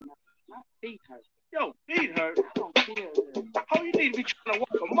Yo, feet hurt. How you need to be trying to walk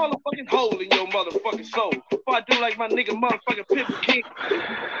a motherfucking hole in your motherfucking soul? Before I do like my nigga motherfucking Pimp King.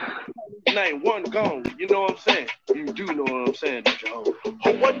 Name one gone. You know what I'm saying? You do know what I'm saying, don't you?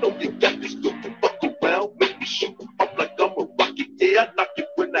 Oh, I know you got this stupid fuck around, make me shoot up like I'm a rocket. Yeah, I knock it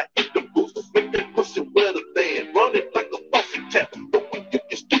when I hit the boost. Make that pussy weather than run it like a faucet tap. But when you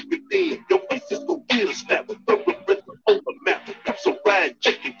get stupid, then your face is gonna get a snap. Throw on the map. So ride,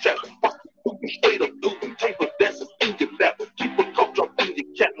 chicken trap. Straight up losing taper dances in your lap. Keep a cough drop in your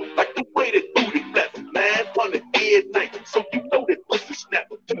cap. Like the way that booty flap. 900 dead night. So you know that pussy snap.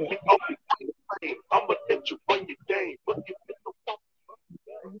 Take me off the plane. I'ma let you run your game. But you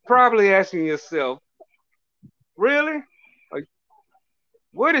Probably asking yourself, really? Like,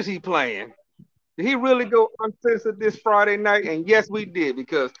 what is he playing? Did he really go uncensored this Friday night? And yes, we did,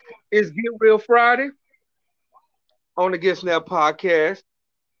 because it's Get Real Friday on the Get Snap podcast.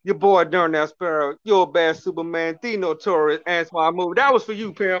 Your boy Darnell Sparrow, your bad Superman, the notorious Antoine Movie. That was for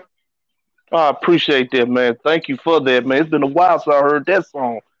you, pimp. I appreciate that, man. Thank you for that, man. It's been a while since I heard that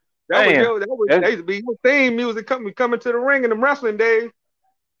song. That was Man, your, that that, used to be your theme music coming to the ring in the wrestling days.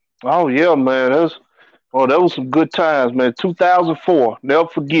 oh yeah, man. That was some good times, man. 2004, never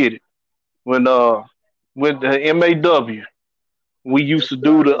forget it. When with the MAW, we used That's to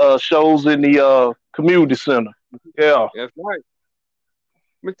do right. the shows in the community center. Yeah, That's right.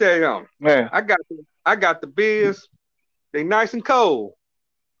 Let me tell you something. man. I got the beers. They nice and cold.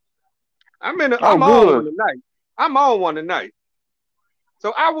 Oh, I'm on one good. tonight. I'm on one tonight.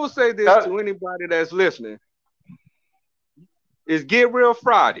 So I will say this Uh, to anybody that's listening: is Get Real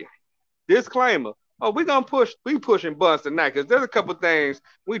Friday. Disclaimer. Oh, we pushing buns tonight because there's a couple things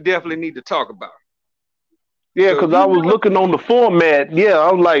we definitely need to talk about. yeah, So if because you I was never, looking on the format. Yeah,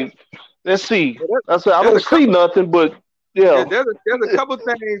 I'm like, let's see. well, I said I there's don't a see couple nothing, but yeah. there's a couple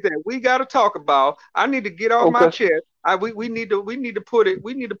things that we got to talk about. I need to get off my Okay. chest. We need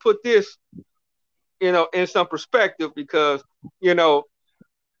to put this in some perspective because you know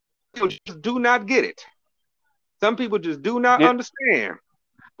people just do not get it. Some people just do not Yeah, understand.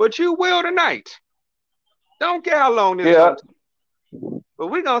 But you will tonight. Don't care how long this yeah. gonna take. But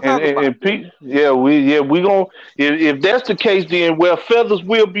we're gonna And talk and, about and this. we gonna if that's the case, then well, feathers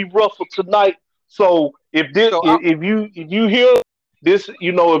will be ruffled tonight. So So I, if you hear this,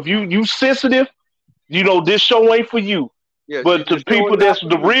 if you sensitive, this show ain't for you. yeah, But the to show is people not that's for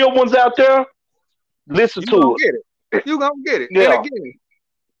the you. real ones out there, listen You gonna to get it. You gonna get it. it. And Yeah, again,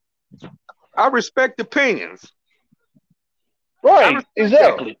 I respect opinions. I right, respect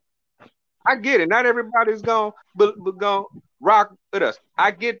those. exactly. I get it. Not everybody's gonna rock with us.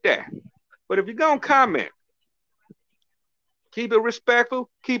 I get that. But if you're gonna comment, keep it respectful,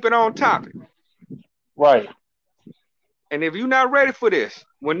 keep it on topic. Right, And if you're not ready for this,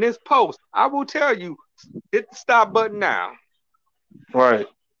 when this post, I will tell you, hit the stop button now. right.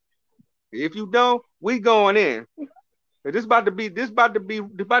 If you don't, we going in. This about to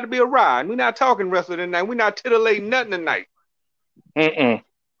be a ride. We're not talking wrestling tonight. We're not titillating nothing tonight. Mm-mm.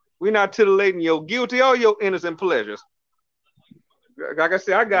 We're not titillating your guilty or your innocent pleasures. Like I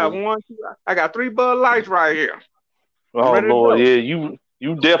said, I got three Bud Lights right here. I'm Oh ready to Lord, go. yeah,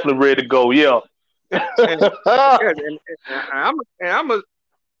 you definitely ready to go. Yeah. And yeah, and I'm a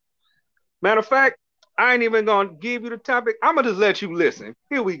matter of fact, I ain't even gonna give you the topic. I'm gonna just let you listen.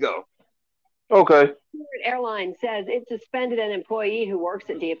 Here we go. Okay. Spirit Airlines says it suspended an employee who works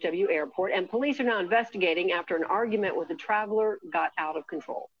at DFW Airport, and police are now investigating after an argument with a traveler got out of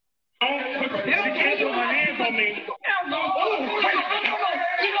control.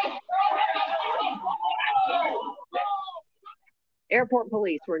 Airport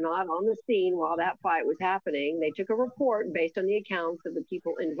police were not on the scene while that fight was happening. They took a report based on the accounts of the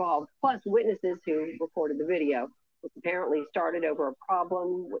people involved, plus witnesses who recorded the video. This apparently started over a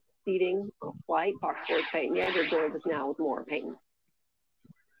problem with seating on a flight. Fox Sports' Peyton Yeager joins us now with more. Peyton.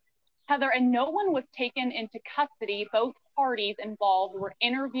 Heather, and no one was taken into custody. Both parties involved were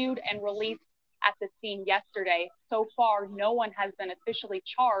interviewed and released at the scene yesterday. So far, no one has been officially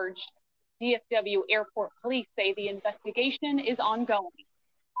charged. DFW Airport Police say the investigation is ongoing.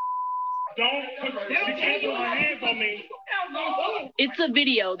 It's a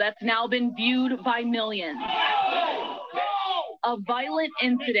video that's now been viewed by millions. A violent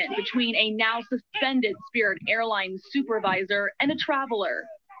incident between a now suspended Spirit Airlines supervisor and a traveler.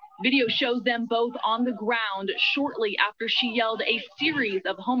 Video shows them both on the ground shortly after she yelled a series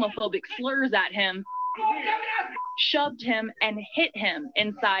of homophobic slurs at him, shoved him, and hit him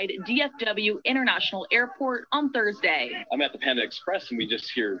inside DFW International Airport on Thursday. I'm at the Panda Express and we just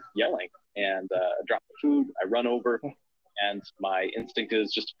hear yelling and I drop the food. I run over and my instinct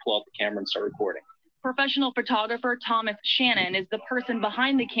is just to pull out the camera and start recording. Professional photographer Thomas Shannon is the person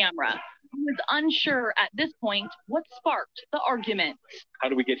behind the camera, who is unsure at this point what sparked the argument. How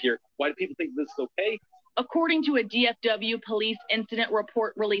do we get here? Why do people think this is okay? According to a DFW police incident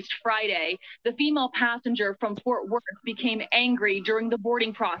report released Friday, the female passenger from Fort Worth became angry during the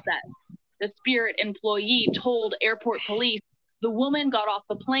boarding process. The Spirit employee told airport police the woman got off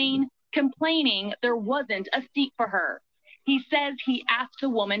the plane complaining there wasn't a seat for her. He says he asked the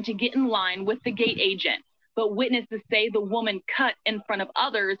woman to get in line with the gate agent, but witnesses say the woman cut in front of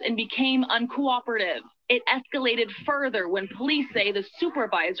others and became uncooperative. It escalated further when police say the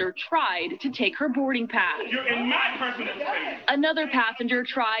supervisor tried to take her boarding pass. You're in my personal space. Another passenger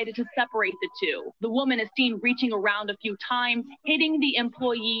tried to separate the two. The woman is seen reaching around a few times, hitting the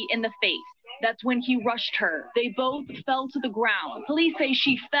employee in the face. That's when he rushed her. They both fell to the ground. Police say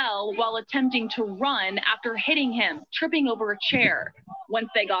she fell while attempting to run after hitting him, tripping over a chair. Once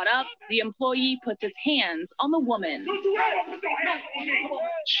they got up, the employee puts his hands on the woman.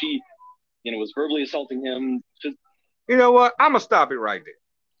 She, was verbally assaulting him. You know what? I'm gonna stop it right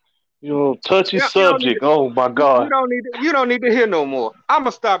there. Touchy subject. Oh my God. You don't need to hear no more. I'm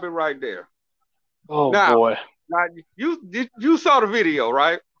gonna stop it right there. Oh now, boy. Now you saw the video,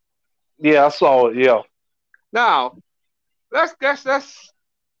 right? Yeah, I saw it. Yeah. Now, let's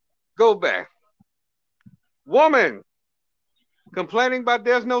go back. Woman complaining about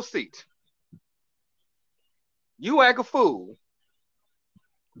there's no seat. You act a fool.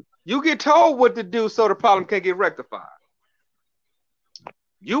 You get told what to do so the problem can get rectified.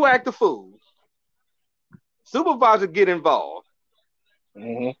 You act a fool. Supervisor get involved.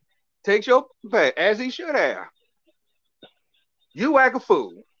 Mm-hmm. Takes your pay as he should have. You act a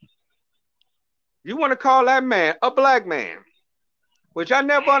fool. You want to call that man a black man, which I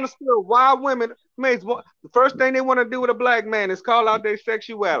never understood why women, the first thing they want to do with a black man is call out their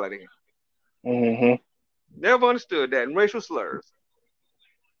sexuality. Mm-hmm. Never understood that, and racial slurs.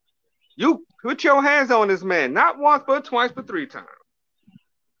 You put your hands on this man, not once, but twice, but 3 times.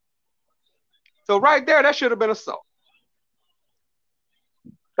 So right there, that should have been assault.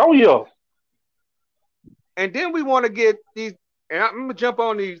 Oh, yeah. And then we want to get these, and I'm going to jump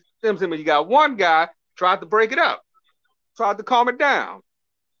on these. You got one guy tried to break it up, tried to calm it down.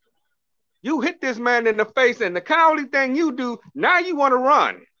 You hit this man in the face, and the only thing you do, now you want to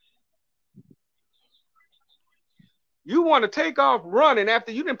run. You want to take off running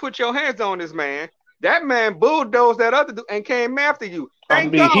after you didn't put your hands on this man. That man bulldozed that other dude and came after you.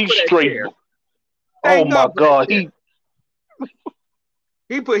 Thank God he's for that straight. chair. Oh my God.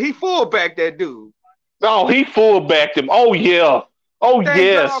 He full back that dude. Oh, he full backed him. Oh yeah. Oh, Thank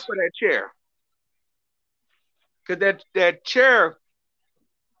yes. God for that chair. Because that chair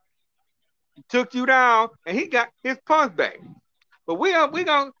took you down and he got his punch back. But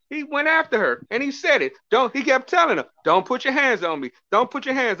he went after her and he said it. He kept telling her, don't put your hands on me. Don't put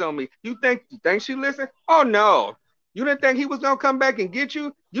your hands on me. You think she listened? Oh no. You didn't think he was gonna come back and get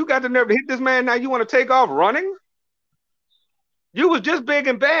you? You got the nerve to hit this man, now you want to take off running? You was just big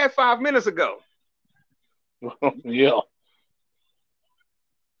and bad 5 minutes ago. Yeah.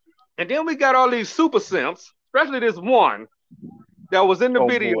 And then we got all these super simps, especially this one that was in the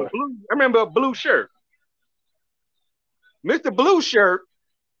video. Blue, I remember a blue shirt. Mr. Blue Shirt.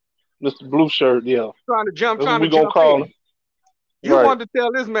 Mr. Blue Shirt, yeah. Trying to jump in. You wanted to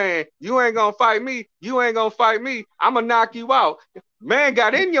tell this man, you ain't going to fight me. You ain't going to fight me. I'm going to knock you out. Man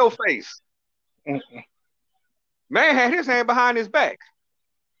got in your face. Man had his hand behind his back.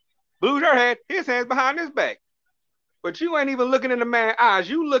 Blue Shirt had his hands behind his back. But you ain't even looking in the man's eyes.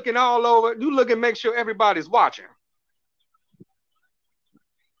 You looking all over. You looking, make sure everybody's watching.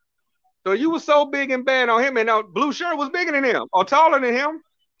 So you were so big and bad on him, and Blue Shirt was bigger than him or taller than him.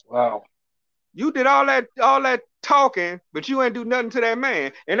 Wow. You did all that talking, but you ain't do nothing to that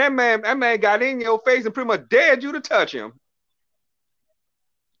man. And that man got in your face and pretty much dared you to touch him.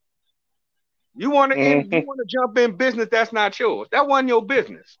 You want to jump in business that's not yours. That wasn't your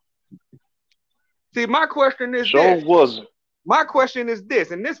business. See, my question is this. Wasn't. My question is this,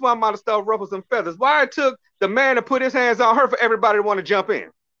 and this one might have started ruffle some feathers. Why it took the man to put his hands on her for everybody to want to jump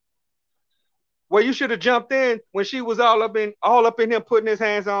in? Well, you should have jumped in when she was all up in him putting his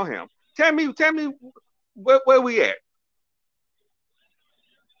hands on him. Tell me where we at.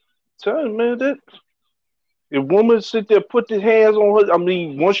 Tell me, man, that if women sit there put their hands on her, I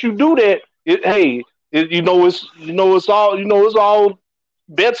mean, once you do that, it's all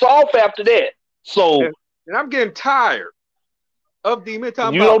bets off after that. So, and I'm getting tired of the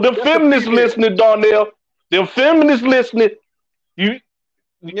mentality. The feminists listening, Darnell. Them feminists listening. Hey,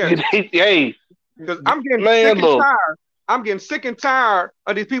 because I'm getting sick and tired I'm getting sick and tired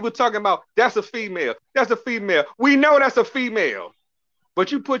of these people talking about that's a female. That's a female. We know that's a female.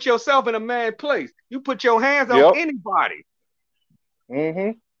 But you put yourself in a man's place. You put your hands on anybody.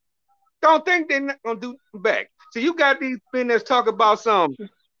 Mm-hmm. Don't think they're not gonna do back. So you got these men that's talk about some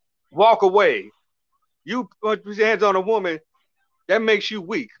walk away. You put your hands on a woman, that makes you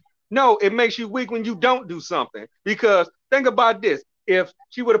weak. No, it makes you weak when you don't do something. Because think about this. If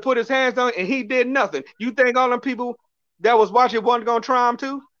she would have put his hands on and he did nothing, you think all them people that was watching wasn't gonna try him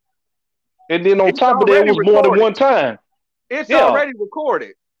too? And then on top of that, it was more than one time. It's already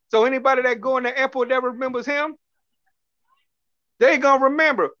recorded. So anybody that go in the airport that remembers him, they gonna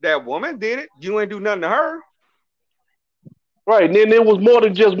remember that woman did it. You ain't do nothing to her. Right. And then it was more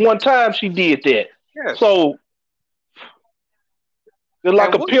than just one time she did that. Yes. So just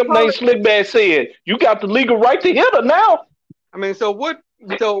like a pimp named Slickback said, you got the legal right to hit her now. I mean, so what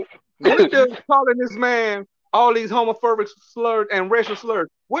does calling this man all these homophobic slurs and racial slurs,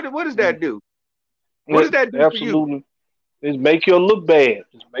 what does that do? What does that do for you? It's make you look bad.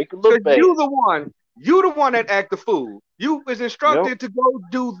 Just make it look bad. You the one that act the fool. You was instructed to go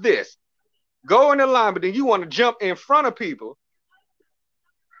do this. Go in the line, but then you want to jump in front of people.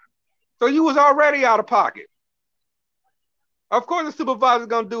 So you was already out of pocket. Of course the supervisor's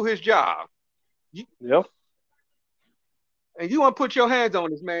gonna do his job. Yep. And you want to put your hands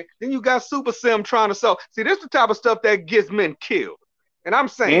on this man. Then you got Super Sim trying to sell. See, this is the type of stuff that gets men killed. And I'm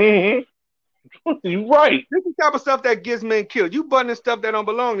saying, you're right. This is the type of stuff that gets men killed. You buttoning stuff that don't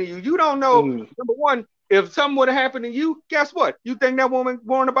belong to you. You don't know. Number one, if something would have happened to you, guess what? You think that woman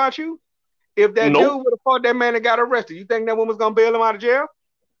worried about you? If that dude would have fought that man and got arrested, you think that woman's gonna bail him out of jail?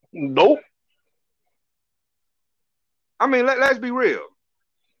 Nope. I mean, let's be real.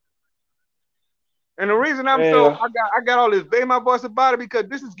 And the reason I got all this baby my voice about it because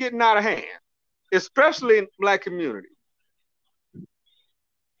this is getting out of hand, especially in black community.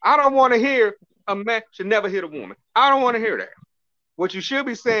 I don't want to hear a man should never hit a woman. I don't want to hear that. What you should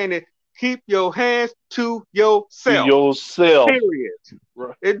be saying is keep your hands to yourself. Period.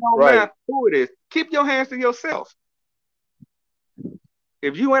 Right. It don't matter who it is. Keep your hands to yourself.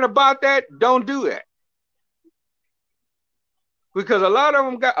 If you ain't about that, don't do that. Because a lot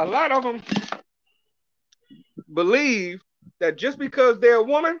of them believe that just because they're a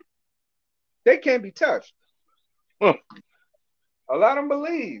woman, they can't be touched. A lot of them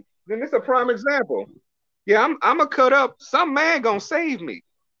believe. Then it's a prime example. Yeah, I'm gonna cut up. Some man gonna save me.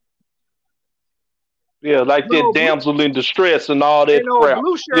 Yeah, like that damsel in distress and all that crap.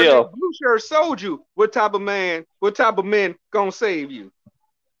 Blue shirt sold you. What type of men gonna save you?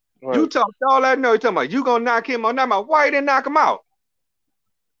 Right. You talked all that noise. You talking about you gonna knock him on? Why you didn't knock him out?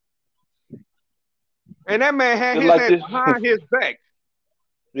 And that man had his hands behind his back.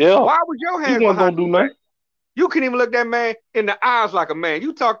 Yeah. Why was your hands behind his back? You couldn't even look that man in the eyes like a man.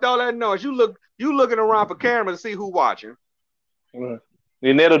 You talked all that noise. You looking around for camera to see who watching. Right.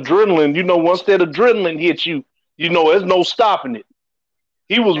 And that adrenaline, once that adrenaline hits you, there's no stopping it.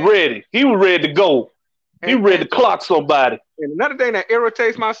 He was ready. He was ready to go. He was ready to clock somebody. And another thing that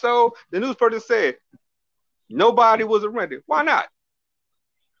irritates my soul, the news person said, nobody was arrested. Why not?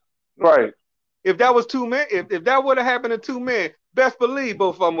 Right. If that was two men, if that would have happened to two men, best believe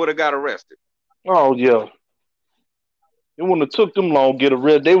both of them would have got arrested. Oh, yeah. It wouldn't have took them long to get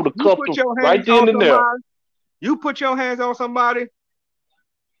arrested. They would have cuffed them right then and there. You put your hands on somebody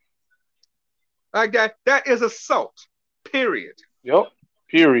like that, that is assault. Period. Yep.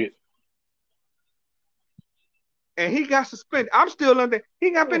 Period. And he got suspended. I'm still under.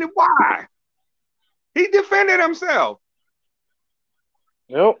 He got suspended. Why? He defended himself.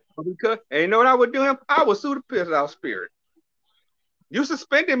 Yep. Because, and you know what I would do him? I would sue the piss out of Spirit. You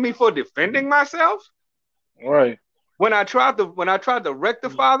suspended me for defending myself? Right. When I tried to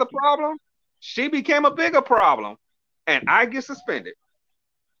rectify the problem, she became a bigger problem. And I get suspended.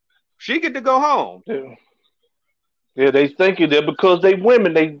 She get to go home. Yeah, they think that because they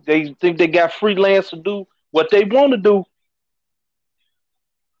women, they think they got freelance to do what they want to do.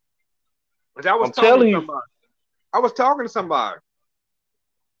 But I was talking to somebody.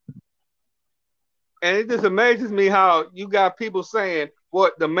 And it just amazes me how you got people saying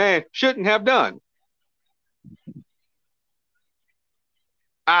what the man shouldn't have done.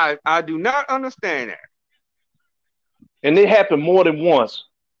 I do not understand that. And it happened more than once.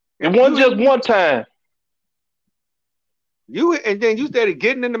 It wasn't just one time. And then you started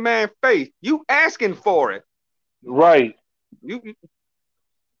getting in the man's face. You asking for it. Right. You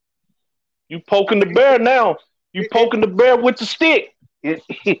poking the bear now. You poking the bear with the stick.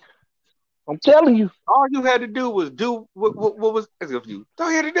 I'm telling you. All you had to do was do what was asked of you.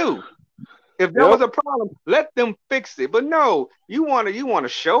 All you had to do. If there was a problem, let them fix it. But no, you want to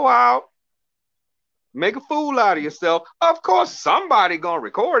show out, make a fool out of yourself. Of course, somebody gonna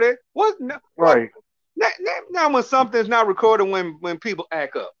record it. Right. Now when something's not recorded, when people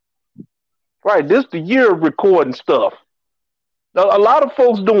act up. Right. This the year of recording stuff. A lot of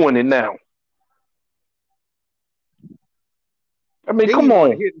folks doing it now. I mean, come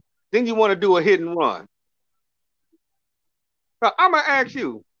on. Then you want to do a hit and run. Now, I'm gonna ask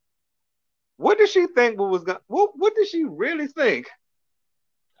you, what did she think? What did she really think?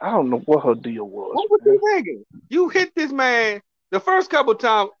 I don't know what her deal was. What was she thinking? You hit this man the first couple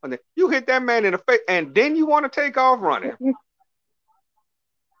times. You hit that man in the face, and then you want to take off running.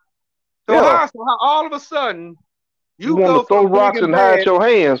 So how all of a sudden you want to throw rocks and hide your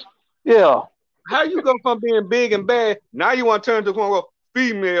hands? Yeah. How you go from being big and bad, now you want to turn to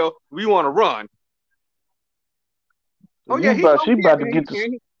female, we want to run. Oh yeah, she about to get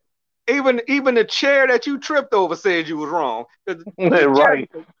the... Even the chair that you tripped over said you was wrong. Right.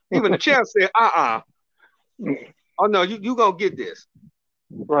 Even the chair said, oh no, you gonna get this.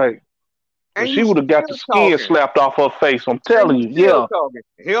 Right. And she would have got the skin slapped off her face. I'm telling you, yeah.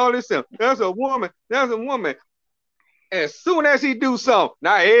 Hell, listen, that's a woman. As soon as he do something,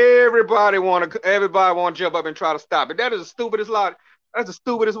 now everybody want to jump up and try to stop it. That is the stupidest lot. That's the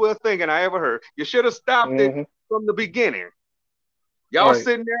stupidest way of thinking I ever heard. You should have stopped it from the beginning. Y'all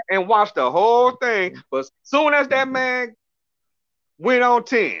sitting there and watched the whole thing, but as soon as that man went on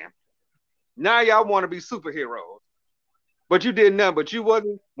 10, now y'all want to be superheroes. But you did nothing. But you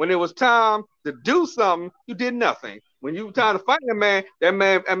wasn't, when it was time to do something, you did nothing. When you were trying to fight that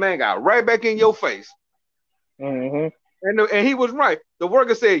man got right back in your face. And he was right. The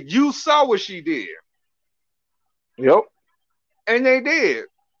worker said, you saw what she did. Yep. And they did.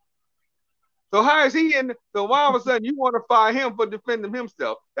 So how is he in? So why all of a sudden you want to fire him for defending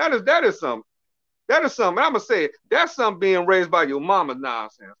himself? That is something. That is something. I'm gonna say it. That's something being raised by your mama's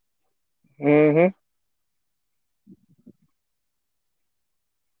nonsense.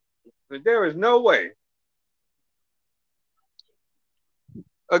 But there is no way.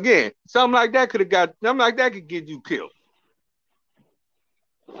 Again, something like that could get you killed.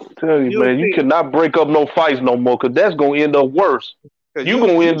 Tell you, man, you cannot break up no fights no more, because that's gonna end up worse. You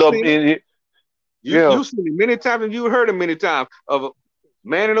gonna end up in it. You've seen it many times, and you heard it many times of a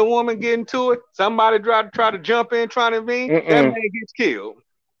man and a woman getting to it. Somebody try to jump in, trying to intervene. That man gets killed.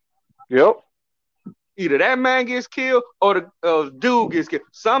 Yep. Either that man gets killed or the dude gets killed.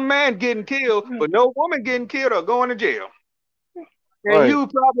 Some man getting killed, but no woman getting killed or going to jail. And you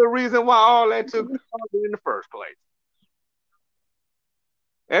probably the reason why all that took in the first place.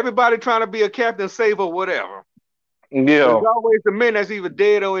 Everybody trying to be a captain, save or whatever. Yeah. There's always the man that's either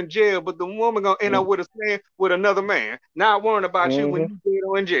dead or in jail, but the woman gonna end up with another man, not worrying about you when you dead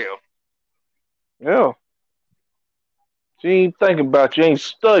or in jail. Yeah. She ain't thinking about you, ain't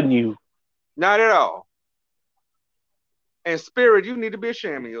studying you. Not at all. And Spirit, you need to be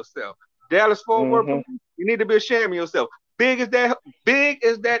ashamed of yourself. Dallas Fort Worth, you need to be ashamed of yourself. Big as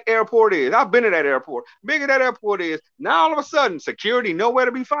that airport is. I've been to that airport. Big as that airport is. Now all of a sudden, security nowhere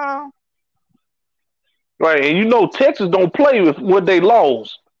to be found. Right, and you know Texas don't play with they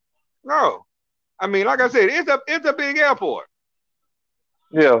laws. No. I mean, like I said, it's a big airport.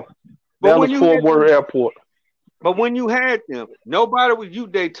 Yeah. Dallas Fort Worth Airport. But when you had them, nobody with you,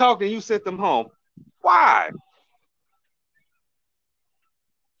 they talked and you sent them home. Why?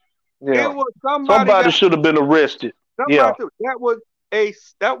 Yeah. It was somebody should have been arrested. Yeah.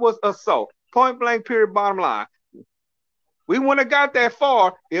 That was assault. Point blank, period, bottom line. We wouldn't have got that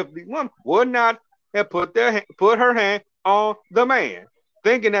far if the woman would not have put her hand on the man,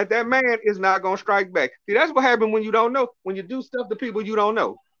 thinking that man is not going to strike back. See, that's what happens when you don't know, when you do stuff to people you don't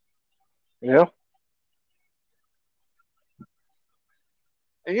know. Yeah.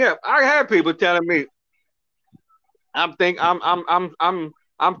 And yeah, I had people telling me, I'm thinking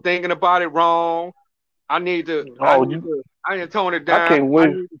about it wrong. I need to tone it down. I can't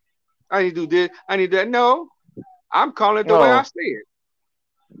wait. I need to do this. I need that. No, I'm calling it the way I see it.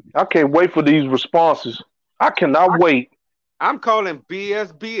 I can't wait for these responses. I cannot wait. I'm calling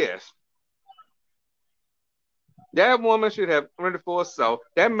BS. That woman should have rendered for assault.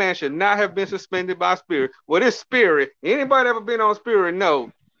 That man should not have been suspended by Spirit. Well, this Spirit, anybody ever been on Spirit?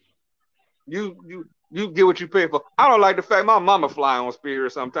 No. You get what you pay for. I don't like the fact my mama fly on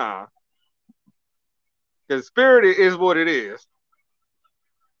Spirit sometimes. Because Spirit is what it is.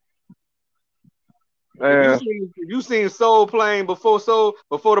 You seen Soul Plane before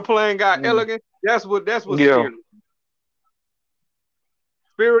the plane got elegant? That's what Spirit is.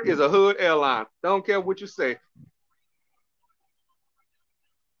 Spirit is a hood airline. Don't care what you say.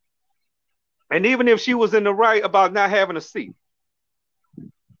 And even if she was in the right about not having a seat,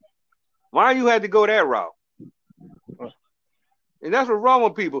 why you had to go that route? And that's what's wrong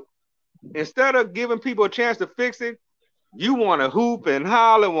with people. Instead of giving people a chance to fix it, you want to hoop and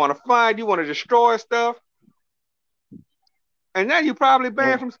holler, want to fight, you want to destroy stuff. And now you probably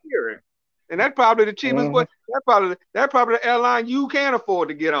banned from Spirit. And that's probably the cheapest way. That's probably the airline you can afford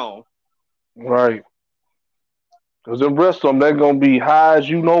to get on. Right. Because the rest of them, they're going to be high as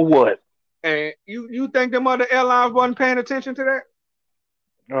you know what. And you think them other airlines wasn't paying attention to that?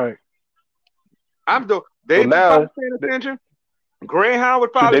 Right. They probably paying attention. Greyhound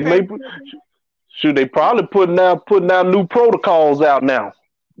would probably pay attention. Shoot, they probably putting out new protocols out now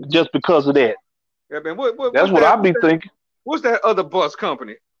just because of that. Yeah, man, that's what I be thinking. What's that other bus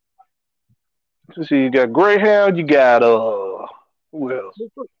company? So you got Greyhound, you got who else?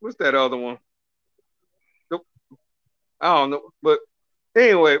 What's that other one? I don't know, but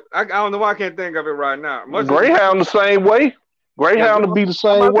anyway, I don't know why I can't think of it right now. Greyhound the same way. Greyhound will be the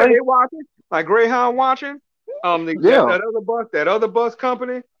same way. They watching? Like Greyhound watching? That other bus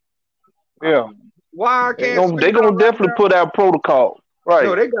company. Yeah. Why can't they gonna definitely put out protocol? Right.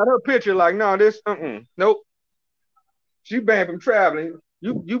 No, they got her picture like, no, this nope. She banned from traveling.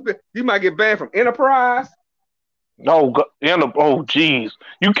 You might get banned from Enterprise. No, geez.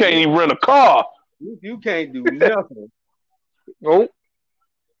 You can't even rent a car. You can't do nothing. Nope.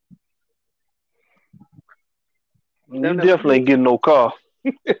 You definitely ain't getting no car.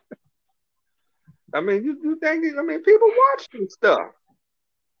 I mean, you think? I mean, people watch this stuff.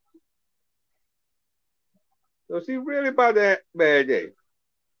 So she really about that bad day.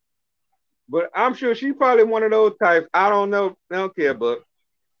 But I'm sure she probably one of those types. I don't know. I don't care, but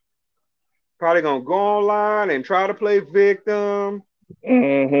probably gonna go online and try to play victim.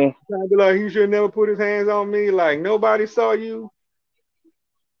 Trying to be like, he should never put his hands on me. Like nobody saw you.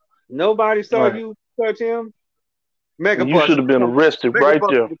 Nobody saw you touch him. Megabus. You should have been arrested right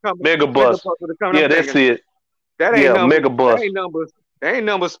there. Megabus. Yeah, that's it. That ain't Megabus. That ain't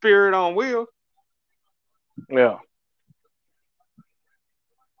number Spirit on wheels. Yeah.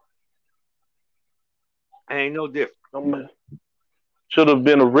 Ain't no different. Should have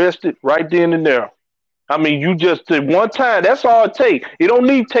been arrested right then and there. I mean, you just did one time. That's all it takes. You don't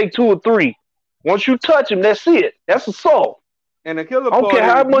need to take 2 or 3. Once you touch him, that's it. That's assault. And the killer I don't care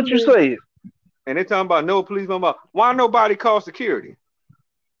how much you say it. And they're talking about no police. Why nobody called security?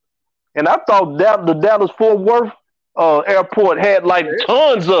 And I thought that the Dallas-Fort Worth airport had like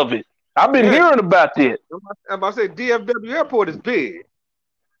tons of it. I've been hearing about that. I'm about to say DFW airport is big.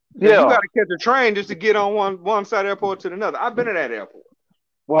 Yeah. You got to catch a train just to get on one side of the airport to another. I've been to that airport.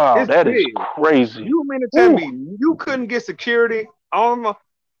 Wow, it's that big. Is crazy. You mean to tell me you couldn't get security on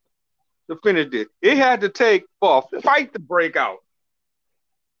to finish this? It had to take for a fight to break out.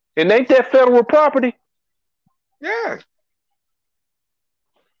 And ain't that federal property? Yeah.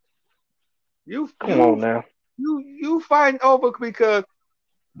 Come on now. You fighting over because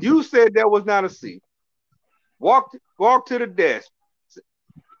you said there was not a seat. Walk to the desk.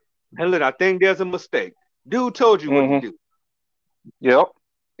 And look, I think there's a mistake. Dude told you what to do. Yep.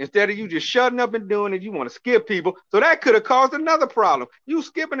 Instead of you just shutting up and doing it, you want to skip people. So that could have caused another problem. You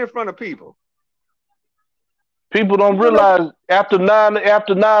skipping in front of people. People don't realize after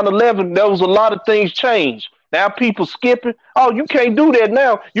 9/11, there was a lot of things changed. Now people skipping. Oh, you can't do that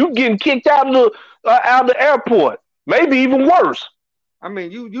now. You getting kicked out of the airport. Maybe even worse. I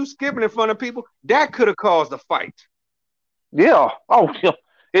mean, you skipping in front of people. That could have caused a fight. Yeah. Oh, yeah.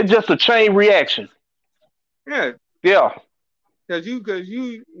 It's just a chain reaction. Yeah. Yeah. Because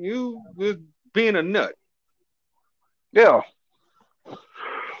you was being a nut. Yeah.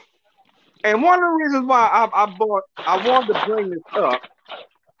 And one of the reasons why I wanted to bring this up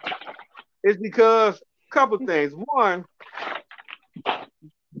is because a couple things. One,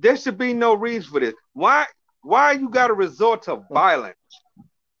 there should be no reason for this. Why you got to resort to violence?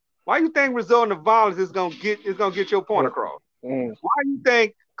 Why you think resorting to violence is gonna get your point across? Why you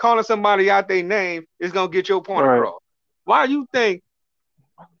think calling somebody out their name is gonna get your point across? Why you think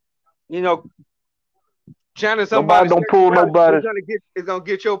chanting somebody don't pull nobody is gonna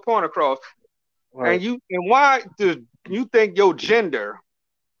get your point across? Right. And why do you think your gender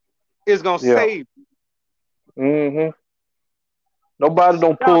is gonna save you? Nobody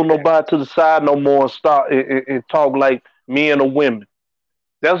don't pull nobody to the side no more and start and talk like men or women.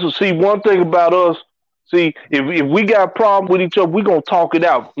 That's what. See, one thing about us. See, if we got a problem with each other, we gonna talk it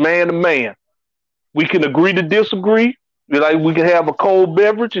out, man to man. We can agree to disagree. Like we can have a cold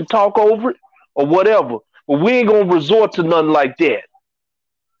beverage and talk over it or whatever. But we ain't gonna resort to nothing like that.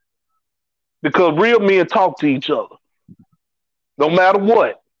 Because real men talk to each other. No matter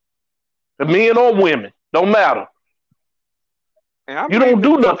what. The men or women, don't matter. And you don't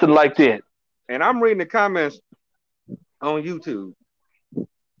do nothing like that. And I'm reading the comments on YouTube, and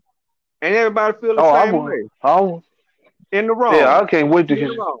everybody feel the same way. In the wrong. Yeah, I can't wait to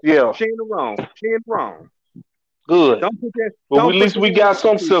hear. Yeah, she in the wrong. She in the wrong. Good. Don't put that. But at least we got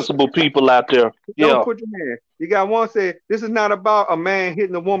some sensible people out there. Don't put your hand. You got one say this is not about a man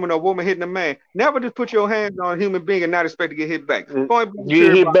hitting a woman or a woman hitting a man. Never just put your hands on a human being and not expect to get hit back.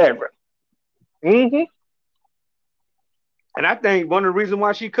 Get hit back. Mm-hmm. And I think one of the reasons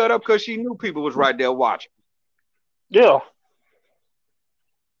why she cut up because she knew people was right there watching. Yeah.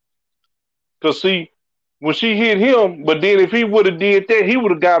 Because see, when she hit him, but then if he would have did that, he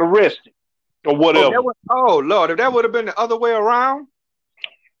would have got arrested or whatever. Oh Lord, if that would have been the other way around.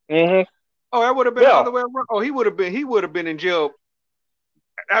 Mm-hmm. Oh, that would have been the other way around. Oh, he would have been in jail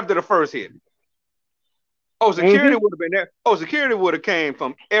after the first hit. Oh, security would have been there. Oh, security would have came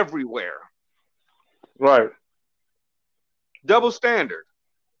from everywhere. Right. Double standard.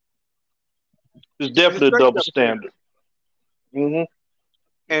 It's definitely a double standard. Mm-hmm.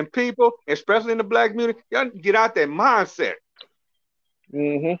 And people, especially in the black community, y'all get out that mindset.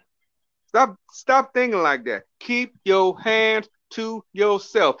 Mm-hmm. Stop thinking like that. Keep your hands to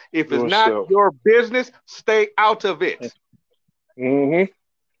yourself. If it's not your business, stay out of it. Mm-hmm.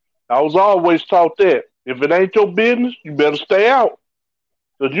 I was always taught that. If it ain't your business, you better stay out.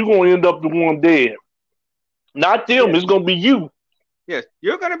 Because you're going to end up the one dead. Not them, it's going to be you. Yes,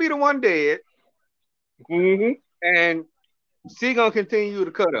 you're going to be the one dead. Mm-hmm. And she going to continue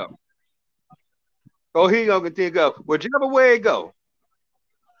to cut up. Or he going to continue to go. Whichever way it go.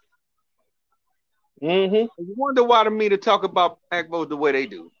 Mm-hmm. You wonder why the media talk about black votes the way they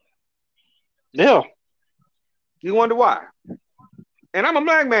do. Yeah. You wonder why. And I'm a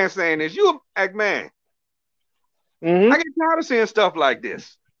black man saying this. You a black man. Mm-hmm. I get tired of seeing stuff like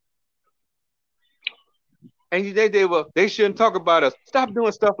this. And they shouldn't talk about us. Stop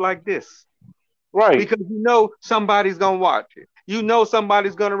doing stuff like this. Right. Because you know somebody's going to watch it. You know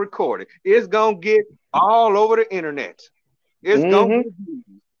somebody's going to record it. It's going to get all over the internet. It's going to get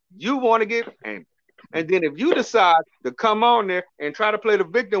you want to get angry. And then if you decide to come on there and try to play the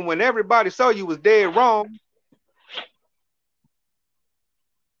victim when everybody saw you was dead wrong,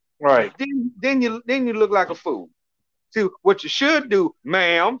 right? Then you look like a fool. See, what you should do,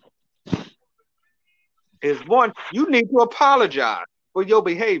 ma'am, is one, you need to apologize for your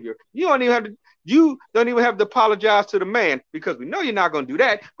behavior. You don't even have to apologize to the man because we know you're not going to do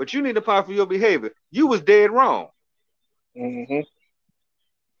that, but you need to apologize for your behavior. You was dead wrong. Mm-hmm.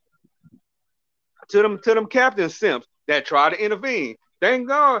 To them Captain Simps that try to intervene. Thank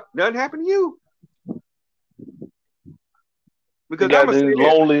God nothing happened to you. Because I'm a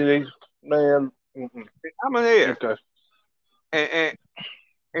lonely man. Mm-hmm. I'm in there. Okay.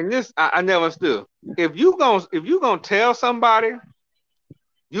 And this I never understood. If you gonna tell somebody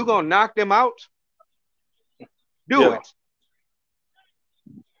you gonna knock them out, do it.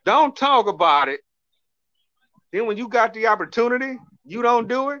 Don't talk about it. Then when you got the opportunity, you don't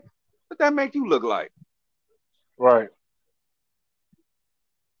do it. What that make you look like? Right.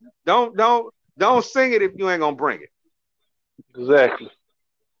 Don't sing it if you ain't gonna bring it. Exactly.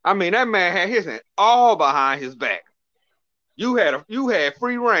 I mean, that man had his hand all behind his back. You had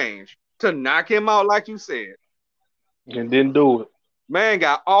free range to knock him out, like you said. And didn't do it. Man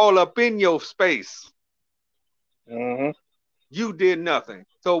got all up in your space. Mm-hmm. You did nothing.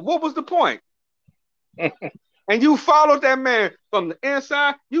 So what was the point? And you followed that man from the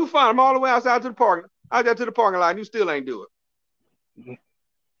inside. You found him all the way out there to the parking lot. And you still ain't do it.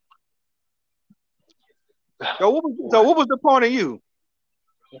 So what was the point of you?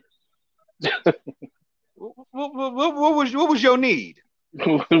 what was your need?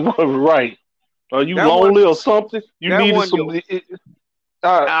 Right. Are you lonely or something? You needed some.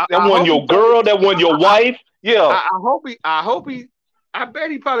 That wasn't your girl. That wasn't your wife. Yeah. I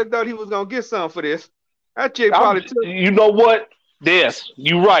bet he probably thought he was gonna get something for this. That chick probably took. You know what? Yes,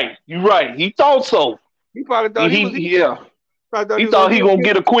 you right. He thought so. He probably thought he thought he gonna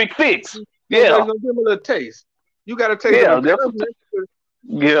get a quick fix. Yeah. He's gonna give him a little taste. You gotta taste.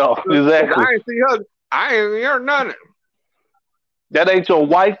 Yeah, exactly. I ain't see her. I ain't hear nothing. That ain't your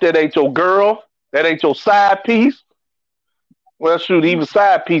wife. That ain't your girl. That ain't your side piece. Well, shoot, even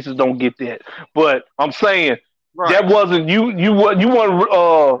side pieces don't get that. But I'm saying that wasn't you. You weren't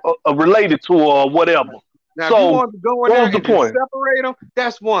related to her or whatever. Now, so if you want to go in what there was the point? Separate them.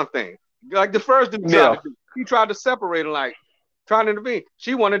 That's one thing. Like the first dude tried to do. He tried to separate them, like trying to intervene.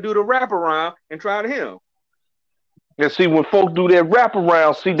 She wanted to do the wraparound and try to him. And see, when folks do that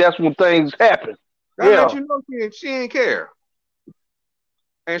wraparound, see, that's when things happen. That let you know she ain't care.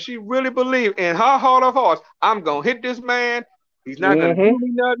 and she really believed in her heart of hearts, I'm gonna hit this man. He's not gonna do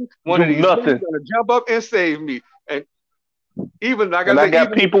me nothing. One of these men is gonna jump up and save me. And even like and I I said,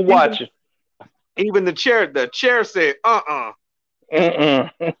 got people watching. Even the chair said,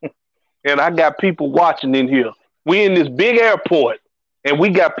 And I got people watching in here. We in this big airport, and we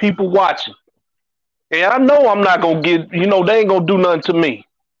got people watching. And I know I'm not gonna get, they ain't gonna do nothing to me,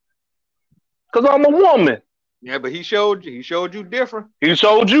 cause I'm a woman. Yeah, but he showed you different. He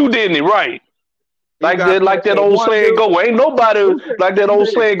showed you, didn't he? Right. Like that old saying go. Ain't nobody like that old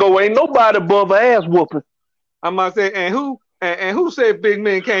saying go. Ain't nobody above an ass whooping. I might say, and who said big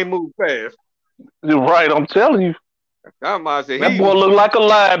men can't move fast? You're right. I'm telling you. I might say that boy looked like a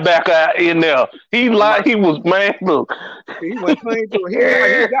linebacker in there. He was, man. Look, he went clean to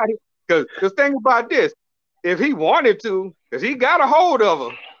it. He got it. Because the thing about this, if he wanted to, because he got a hold of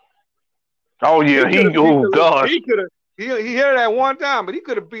her. Oh yeah, gosh. He could have. He hit her that one time, but he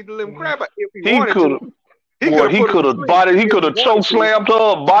could have beat the living crap out if he wanted to. He could have choke slammed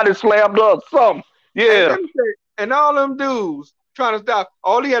her, body slammed her, something. Yeah. And all them dudes trying to stop.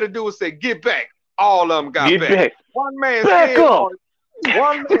 All he had to do was say, "Get back." All of them got back. One man back up.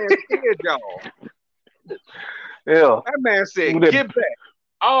 One man scared y'all. Yeah. That man said, "Get back."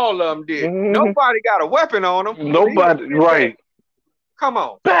 All of them did. Mm-hmm. Nobody got a weapon on them. Nobody, right? Back. Come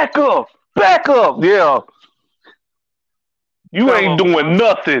on. Back up. Back up. Yeah. You ain't doing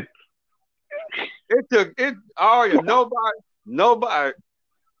nothing. It took it. Oh yeah. Nobody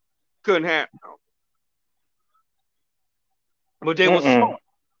couldn't happen. But they was smart.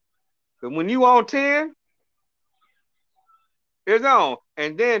 But when you on 10, it's on.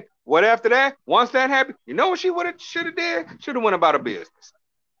 And then what after that? Once that happened, you know what she should have did? Should have went about her business.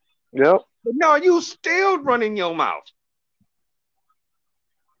 Yep. But no, you still running your mouth.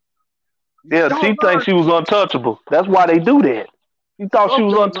 Yeah, she thinks she was untouchable. That's why they do that. She thought she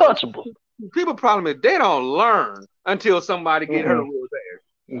was untouchable. People problem is they don't learn until somebody get hurt real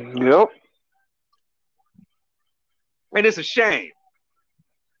bad. Yep. And it's a shame.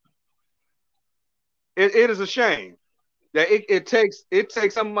 It is a shame that it takes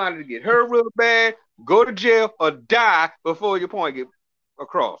somebody to get hurt real bad, go to jail, or die before your point get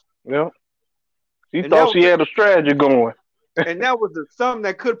across. Yep. She thought she had a strategy going. And that was something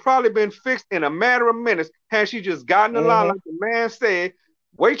that could probably been fixed in a matter of minutes had she just gotten the line like the man said,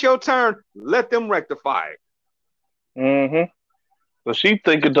 wait your turn, let them rectify it. So she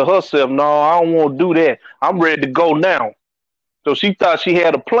thinking to herself, no, I don't want to do that. I'm ready to go now. So she thought she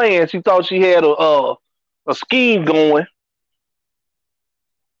had a plan. She thought she had a scheme going.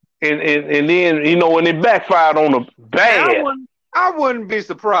 And then, and it backfired on her bad. I wouldn't be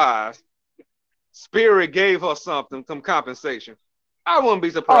surprised. Spirit gave her some compensation. I wouldn't be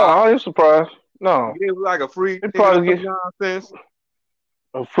surprised. Oh, I ain't surprised. No. It was like a free nonsense.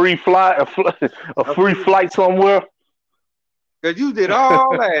 A free flight, a free flight somewhere. Because you did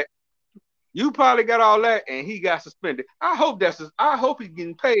all that. You probably got all that, and he got suspended. I hope he's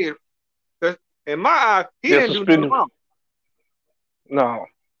getting paid. In my eyes, he didn't do nothing wrong. No.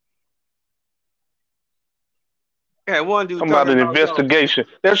 Yeah, one dude talking about an investigation.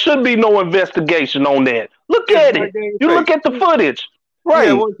 There should be no investigation on that. Look at it. You look at the footage. Right.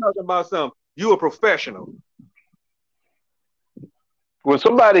 Yeah, we're talking about something. You a professional. When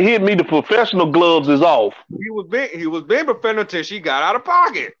somebody hit me, the professional gloves is off. He was being professional until she got out of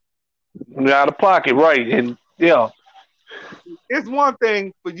pocket. Out of pocket, right. And yeah. It's one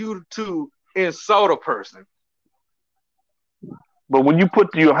thing for you to insult a person. But when you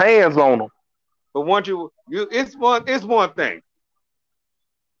put your hands on them. But once it's one thing.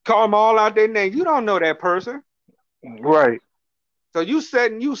 Call them all out their name. You don't know that person. Right. So you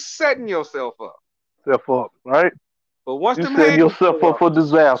setting yourself up. Right? But once you setting yourself up for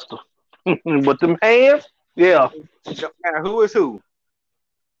disaster. But them hands, yeah. Who is who?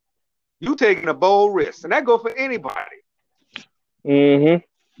 You taking a bold risk. And that go for anybody.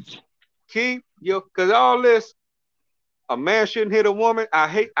 Keep your, because all this, a man shouldn't hit a woman. I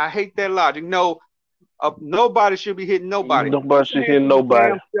hate that logic. No, nobody should be hitting nobody. Nobody should hit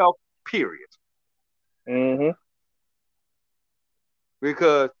nobody. Self, period.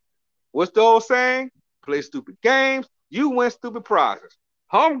 Because what's the old saying? Play stupid games, you win stupid prizes.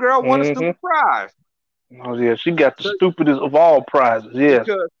 Homegirl won a stupid prize. Oh yeah, she got the stupidest of all prizes. Yeah.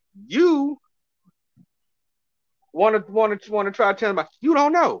 Because you want to try to tell them you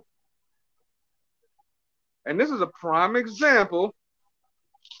don't know. And this is a prime example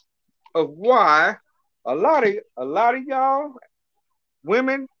of why a lot of y'all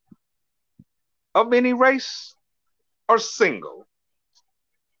women of any race are single.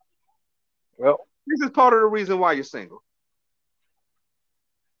 Well, this is part of the reason why you're single.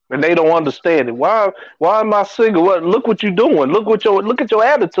 and they don't understand it. Why am I single? What? Look what you're doing. Look at your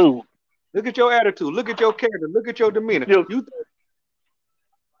attitude. Look at your attitude. Look at your character. Look at your demeanor. You,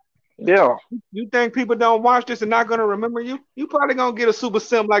 yeah. You think people don't watch this and not gonna remember you? You probably gonna get a super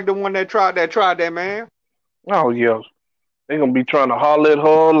sim like the one that tried that man. Oh yeah. They gonna be trying to holler at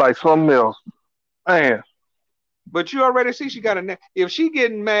her like something else. Man. But you already see she got a if she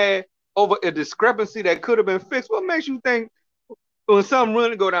getting mad over a discrepancy that could have been fixed, what makes you think when something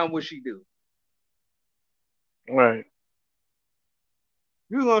really go down, what she do? Right.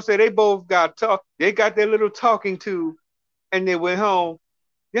 You're gonna say they both got they got their little talking to, and they went home.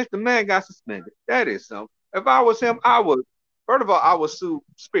 Yes, the man got suspended. That is something. If I was him, I would. First of all, I would sue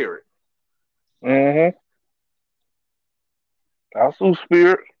Spirit. Mm-hmm. I'll sue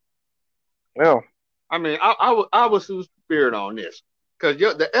Spirit. Yeah. I mean, I would sue Spirit on this because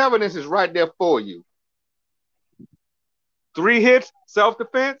the evidence is right there for you. 3 hits,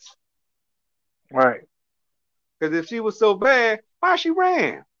 self-defense. Right. Because if she was so bad, why she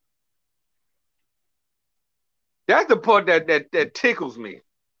ran? That's the part that tickles me.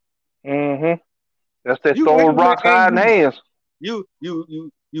 Mm-hmm. That's that throwing rocks, hiding hands. You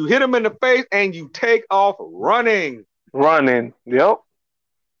hit him in the face and you take off running. Running. Yep.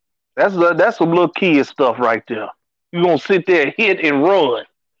 That's some little kid stuff right there. You gonna sit there, hit and run.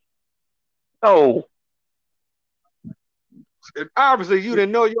 Oh. Obviously, you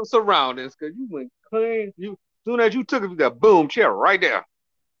didn't know your surroundings because you went clean. As soon as you took it, that boom, chair right there.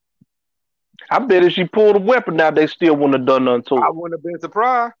 I bet if she pulled a weapon out, they still wouldn't have done nothing to her. I wouldn't have been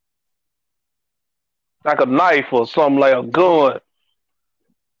surprised. Like a knife or something, like a gun.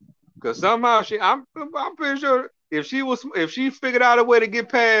 Because somehow I'm pretty sure if she figured out a way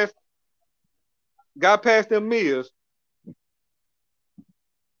to got past them meals,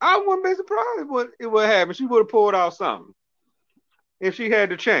 I wouldn't be surprised what it would happen. She would have pulled out something if she had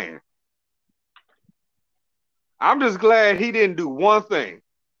the chance. I'm just glad he didn't do one thing.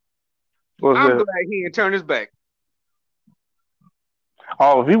 I'm glad he didn't turn his back.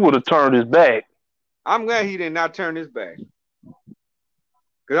 Oh, if he would have turned his back. I'm glad he did not turn his back.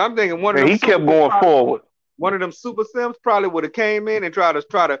 Because I'm thinking he kept going forward. One of them super sims probably would have came in and tried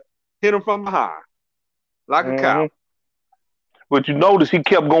to hit him from behind. Like a cow. But you notice he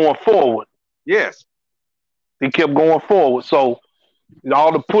kept going forward. Yes. He kept going forward. So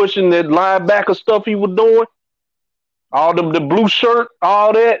all the pushing, that linebacker stuff he was doing, all the blue shirt,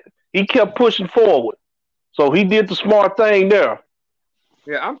 all that, he kept pushing forward. So he did the smart thing there.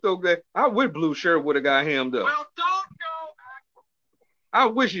 Yeah, I'm so glad. I wish blue shirt would have got hemmed up. Well, don't go. I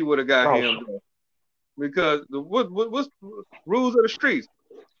wish he would have got hemmed up. Because what's rules of the streets?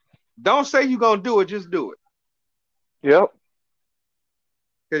 Don't say you're gonna do it, just do it. Yep.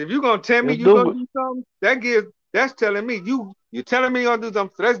 Because if you're gonna tell me you're gonna do something, that's telling me you're telling me you're gonna do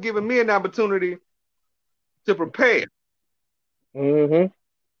something. So that's giving me an opportunity to prepare. Mm-hmm.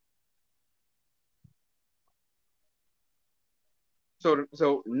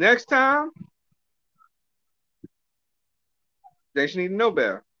 So next time, they should need to know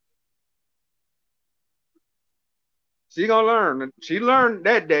better. She gonna learn. She learned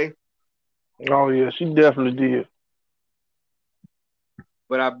that day. Oh yeah, she definitely did.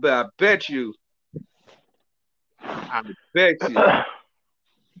 But I bet you.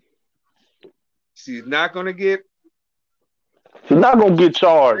 She's not gonna get. She's not gonna get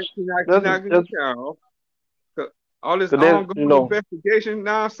charged. She's not gonna get charged. All this ongoing investigation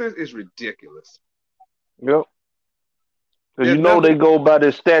nonsense is ridiculous. Yep. Because they go by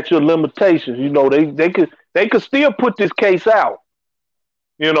their statute of limitations. They could still put this case out.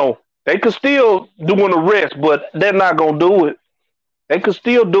 They could still do an arrest, but they're not gonna do it. They could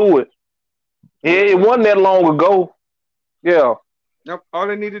still do it. It wasn't that long ago. Yeah. Nope. All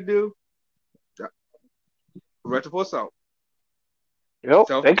they need to do, arrest for assault.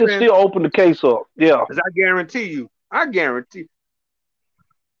 Yep. They could still open the case up. Yeah. Because I guarantee you, you're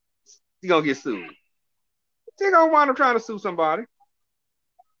gonna get sued. They're gonna wind up trying to sue somebody.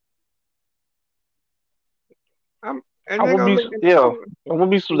 That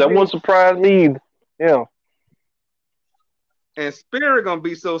wouldn't surprise me either. Yeah. And Spirit gonna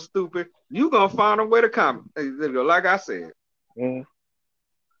be so stupid, you gonna find a way to come. Like I said. And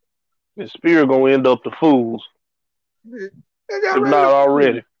Spirit gonna end up the fools. If not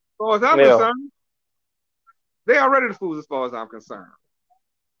already. As far as I'm concerned, they already the fools as far as I'm concerned.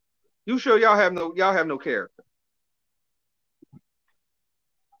 You sure y'all have no character.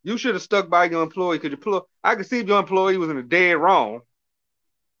 You should have stuck by your employee because I could see if your employee was in the dead wrong.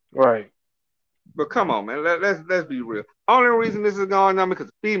 Right. But come on, man. Let's be real. Only reason this is going on because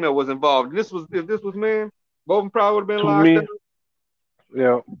the female was involved. If this was men, both of them probably would have been locked up.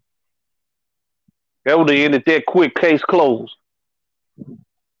 Yeah. That would have ended that quick. Case closed.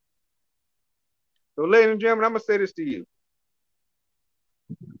 So, ladies and gentlemen, I'm gonna say this to you.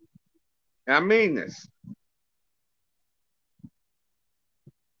 And I mean this.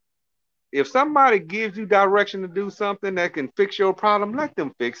 If somebody gives you direction to do something that can fix your problem, let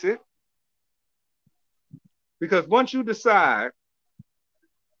them fix it. Because once you decide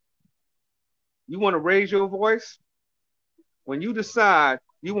you want to raise your voice, when you decide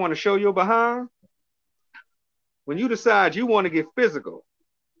you want to show your behind, when you decide you want to get physical,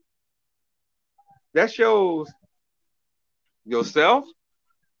 that shows yourself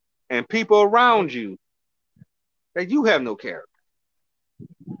and people around you that you have no character.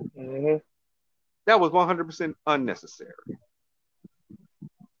 Mm-hmm. That was 100% unnecessary.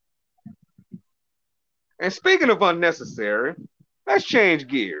 And speaking of unnecessary, let's change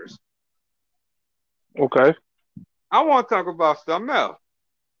gears. Okay. I want to talk about something else,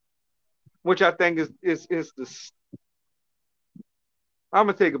 which I think is the. I'm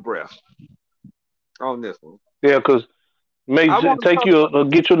gonna take a breath on this one. Yeah, because I want to take talk you about,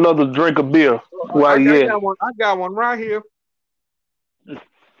 get you another drink of beer while you at it. I got one right here.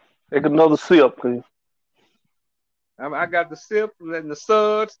 Take another sip, please. I got the sip, letting the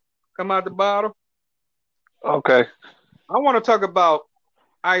suds come out the bottle. Okay. I want to talk about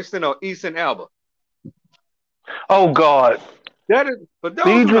Idris Elba. Oh God. That is for those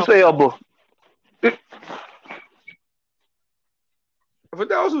Idris Elba. For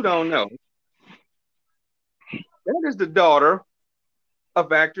those who don't know, that is the daughter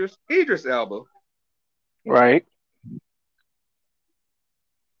of actress Idris Elba. Right.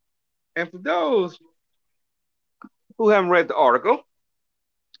 And for those who haven't read the article,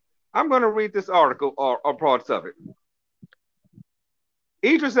 I'm going to read this article or parts of it.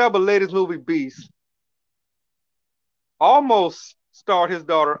 Idris Elba's latest movie, Beast, almost starred his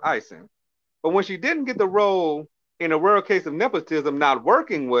daughter, Isen. But when she didn't get the role in a rare case of nepotism not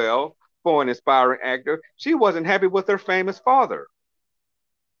working well for an aspiring actor, she wasn't happy with her famous father.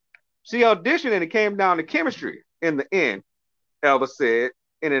 She auditioned and it came down to chemistry in the end, Elba said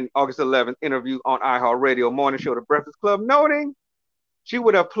in an August 11th interview on iHeartRadio morning show The Breakfast Club, noting she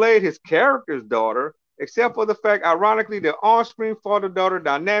would have played his character's daughter, except for the fact, ironically, the on-screen father-daughter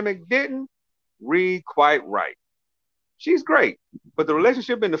dynamic didn't read quite right. She's great, but the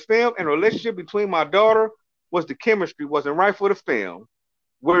relationship in the film and the relationship between my daughter the chemistry wasn't right for the film.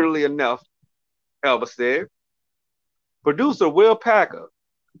 Weirdly enough, Elba said. Producer Will Packer,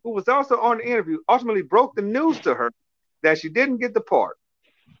 who was also on the interview, ultimately broke the news to her that she didn't get the part.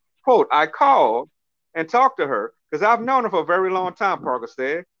 Quote, I called and talked to her because I've known her for a very long time, Parker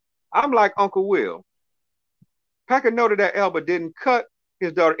said. I'm like Uncle Will. Packer noted that Elba didn't cut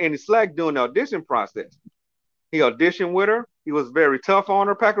his daughter any slack during the audition process. He auditioned with her. He was very tough on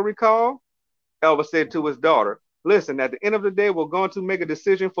her, Packer recalled. Elba said to his daughter, listen, at the end of the day, we're going to make a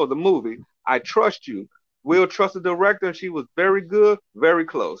decision for the movie. I trust you. Will trust the director, and she was very good, very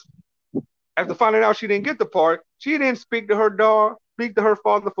close. After finding out she didn't get the part, she didn't speak to her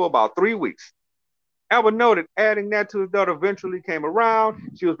father for about 3 weeks. Elba noted, adding that to his daughter eventually came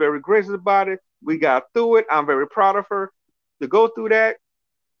around. She was very gracious about it. We got through it. I'm very proud of her. To go through that,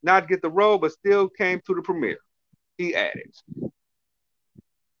 not get the role, but still came to the premiere. He added.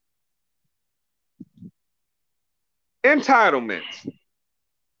 Entitlements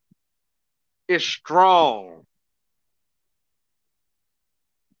is strong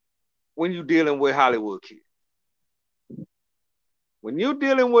when you're dealing with Hollywood kids. When you're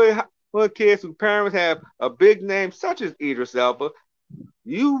dealing with kids whose parents have a big name, such as Idris Elba,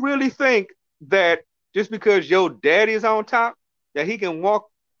 you really think that just because your daddy is on top, that he can walk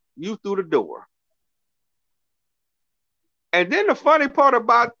you through the door. And then the funny part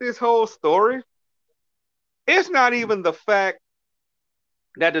about this whole story, it's not even the fact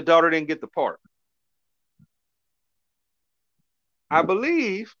that the daughter didn't get the part. I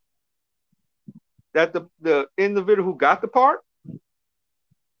believe that the individual who got the part,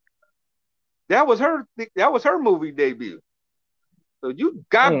 that was her movie debut. So you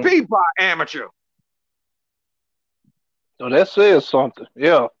got beat by amateur. So that says something.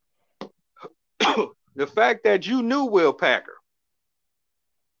 Yeah. The fact that you knew Will Packer.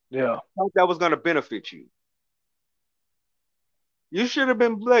 Yeah. That was going to benefit you. You should have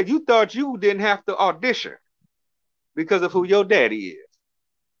been blessed. You thought you didn't have to audition because of who your daddy is.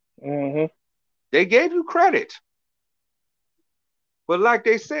 Mm-hmm. They gave you credit. But like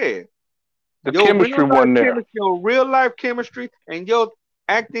they said, the chemistry wasn't there. Your real life chemistry and your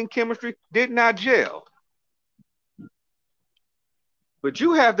acting chemistry did not gel. But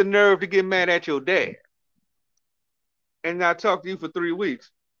you have the nerve to get mad at your dad. and not talk to you for 3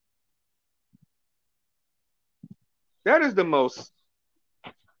 weeks. That is the most.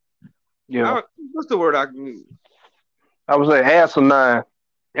 Yeah. What's the word I can use? I would say asinine.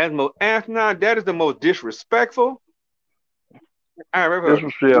 That's most asinine. That is the most disrespectful I ever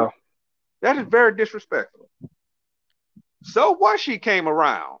heard. Yeah. That is very disrespectful. So what? She came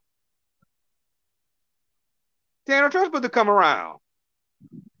around. Daniel Trust to come around.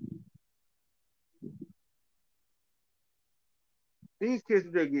 These kids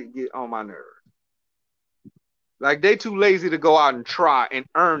get on my nerves. Like they too lazy to go out and try and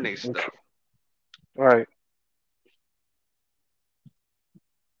earn their stuff. Right.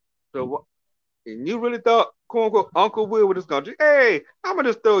 So what? And you really thought, quote unquote, Uncle Will was just gonna, hey, I'm gonna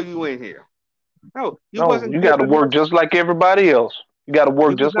just throw you in here. No, you wasn't. You got to work just like everybody else. You got to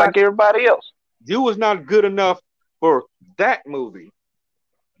work just like everybody else. You was not good enough for that movie.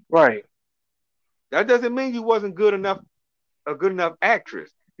 Right. That doesn't mean you wasn't good enough, a good enough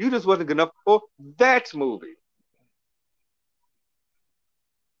actress. You just wasn't good enough for that movie.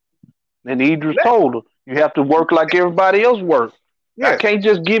 And Idris told her, you have to work like everybody else works. Yes. I can't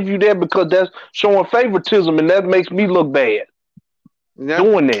just give you that because that's showing favoritism, and that makes me look bad.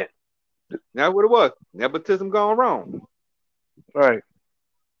 Doing that. That's what it was. Nepotism gone wrong. Right.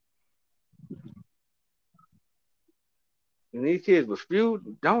 And these kids with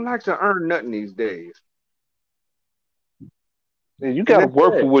few don't like to earn nothing these days. And you got to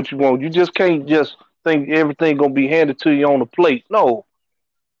work for what you want. You just can't just think everything gonna be handed to you on the plate. No,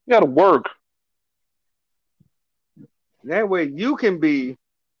 you got to work. That way you can be,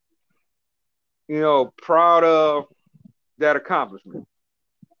 proud of that accomplishment.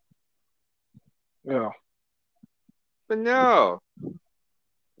 Yeah. But no,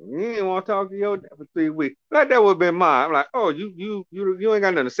 you didn't want to talk to your dad for 3 weeks. Like that would have been mine. I'm like, oh, you ain't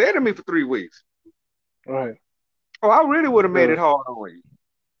got nothing to say to me for 3 weeks. Right. Oh, I really would have made it hard on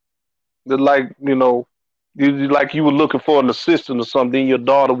you. Like, like you were looking for an assistant or something, your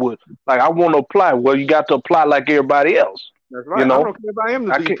daughter would, like, I want to apply. Well, you got to apply like everybody else. That's right. I don't care if I am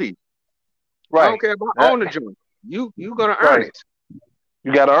the VP. Right. I don't care if I own the joint. You going to earn it.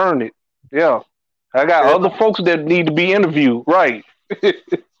 You got to earn it. Yeah. I got other folks that need to be interviewed. Right. So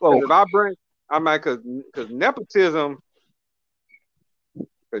if I bring, because nepotism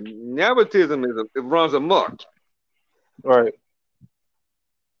it runs amok. Right.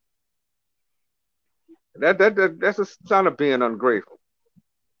 That's a sign of being ungrateful.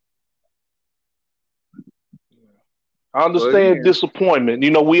 I understand disappointment.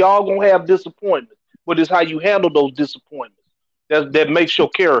 We all gonna have disappointment, but it's how you handle those disappointments that makes your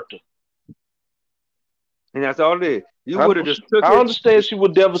character. And that's all it is. You would have just took it. I understand she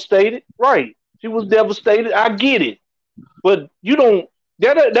was devastated. Right. She was devastated. I get it. But you don't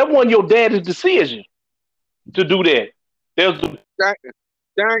that wasn't your daddy's decision to do that. There's the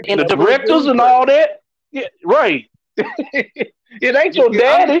directors and all that. Yeah, right. It ain't your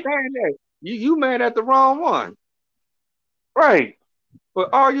daddy. You mad at the wrong one. Right.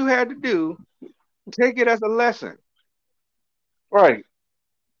 But all you had to do, take it as a lesson. Right.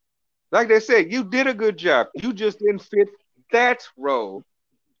 Like they said, you did a good job. You just didn't fit that role.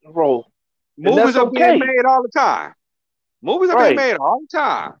 Movies are being made all the time. Movies are being made all the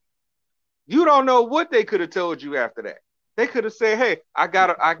time. You don't know what they could have told you after that. They could have said, "Hey, I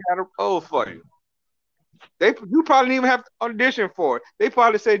got a role for you." You probably didn't even have to audition for it. They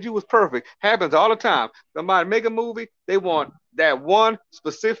probably said you was perfect. Happens all the time. Somebody make a movie, they want that one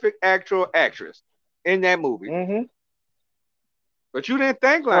specific actor or actress in that movie. Mm-hmm. But you didn't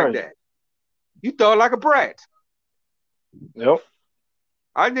think like that. You thought like a brat. Yep.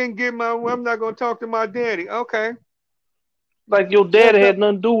 I didn't get I'm not going to talk to my daddy. Okay. Like your daddy had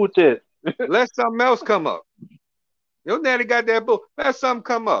nothing to do with that. Let something else come up. Your daddy got that book. Let something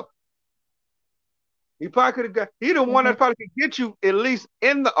come up. He probably could have got. He the one that probably could get you at least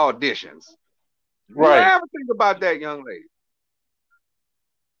in the auditions. Right. You ever think about that, young lady?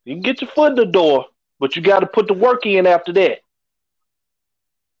 You can get your foot in the door, but you got to put the work in after that.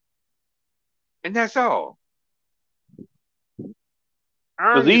 And that's all.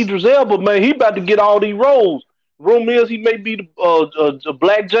 Because Idris Elba, man, he about to get all these roles. Rumor is he may be the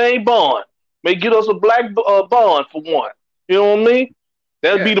Black James Bond. May get us a black Bond for one. You know what I mean?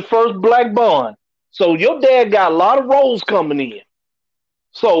 That'd be the first black Bond. So your dad got a lot of roles coming in.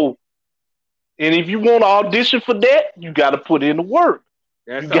 So, and if you want to audition for that, you got to put in the work.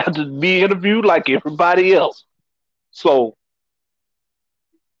 You got to be interviewed like everybody else. So,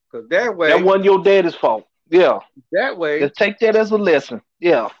 that way, that wasn't your daddy's fault. Yeah. That way, just take that as a lesson.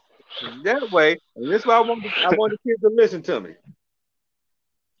 Yeah. That way, and this is why I want the kids to listen to me.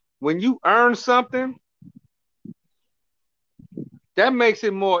 When you earn something, That makes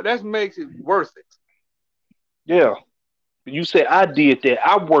it worth it. Yeah. You say I did that.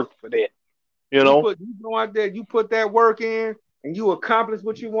 I worked for that. You know? You go out there, you put that work in, and you accomplish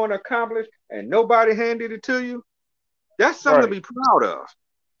what you want to accomplish, and nobody handed it to you. That's something to be proud of.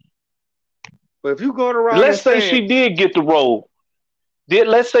 But if you going around let's say she did get the role.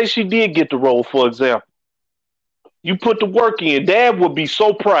 Let's say she did get the role, for example. You put the work in. Dad would be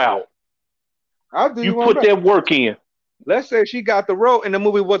so proud. You put that work in. Let's say she got the role and the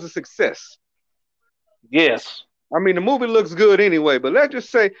movie was a success. Yes. I mean, the movie looks good anyway, but let's just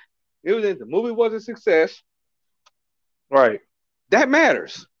say the movie was a success. Right. That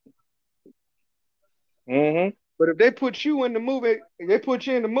matters. Mm-hmm. But if they put you in the movie,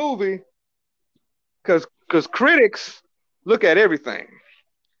 because critics look at everything.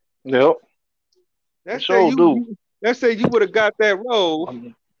 Yep. Let's say you would have got that role,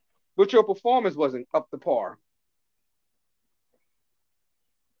 but your performance wasn't up to par.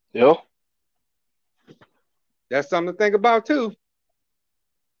 Yep. That's something to think about too.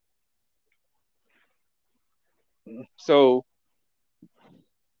 So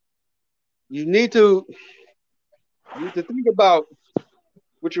you need to think about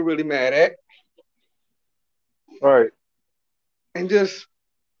what you're really mad at. Right. And just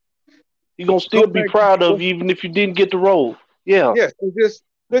you're gonna still be proud of you even if you didn't get the role. Yeah. Yes, and just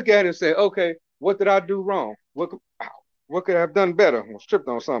look at it and say, okay, what did I do wrong? What could I have done better? I tripped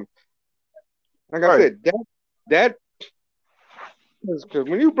on something. Like I said, that because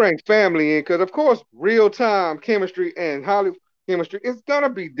when you bring family in, because of course real-time chemistry and Hollywood chemistry is gonna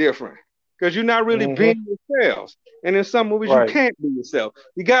be different. Because you're not really being yourselves. And in some movies you can't be yourself.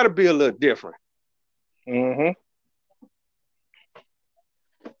 You gotta be a little different. Mm-hmm.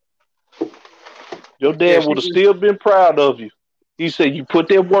 Your dad would have still been proud of you. He said you put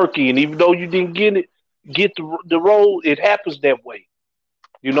that work in, even though you didn't get the role. It happens that way,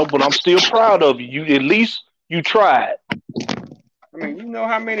 you know. But I'm still proud of you. At least you tried. I mean, you know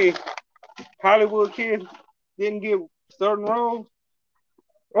how many Hollywood kids didn't get certain roles?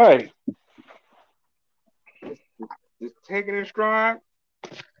 Right. Just taking it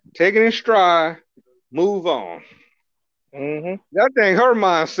in stride, move on. Mm-hmm. That thing, her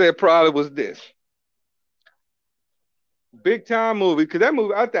mindset probably was this. Big time movie, because that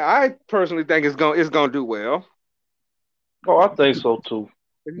movie, I personally think it's gonna do well. Oh, I think so too.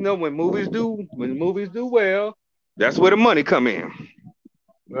 You know, when movies do well, that's where the money come in.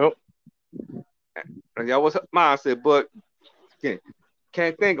 Yep. And that was her mindset, but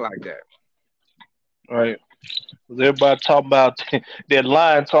can't think like that. Right. Everybody talking about that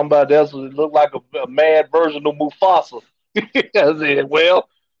line, talking about that's what it looked like a mad version of Mufasa. I said, well,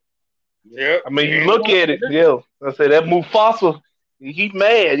 yeah. I mean, you look at it, yeah. I said that Mufasa, he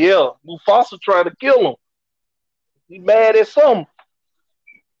mad, yeah. Mufasa trying to kill him. He mad at something.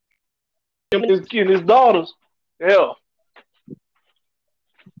 Him and his daughters, yeah.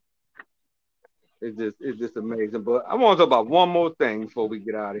 It's just amazing. But I want to talk about one more thing before we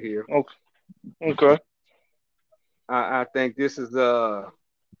get out of here. Okay. I think this is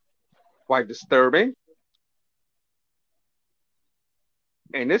quite disturbing.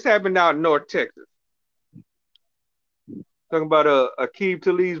 And this happened out in North Texas. Talking about Aqib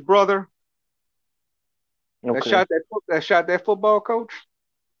Talib's brother. Okay. That shot that football coach.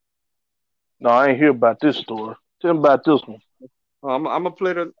 No, I ain't hear about this story. Tell me about this one. I'm gonna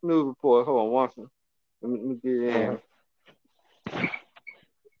play the news report. Hold on, one second. Let me get in.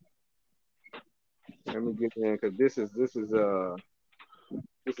 Let me get in because this is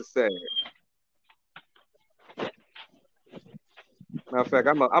sad. Matter of fact,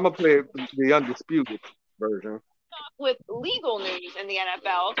 I'm gonna play the undisputed version. With legal news in the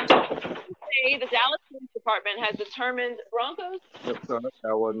NFL, say the Dallas Police Department has determined Broncos. Sorry,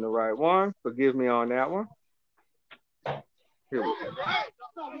 that wasn't the right one. Forgive me on that one. Here we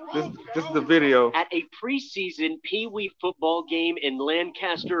go. This is the video. At a preseason Pee Wee football game in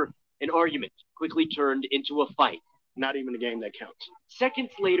Lancaster, an argument quickly turned into a fight. Not even a game that counts.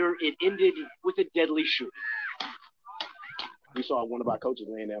 Seconds later, it ended with a deadly shooting. We saw one of our coaches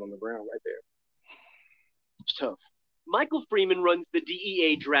laying down on the ground right there. It's tough. Michael Freeman runs the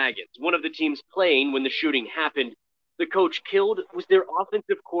DEA Dragons, one of the teams playing when the shooting happened. The coach killed was their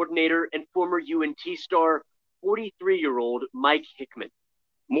offensive coordinator and former UNT star, 43-year-old Mike Hickman.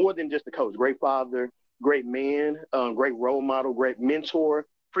 More than just a coach, great father, great man, great role model, great mentor.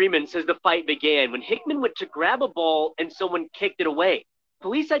 Freeman says the fight began when Hickman went to grab a ball and someone kicked it away.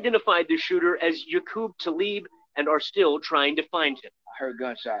 Police identified the shooter as Aqib Talib and are still trying to find him. I heard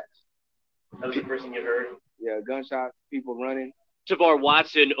gunshots. That was the first thing you heard? Yeah, gunshots, people running. Tavar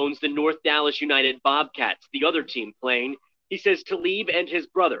Watson owns the North Dallas United Bobcats, the other team playing. He says Talib and his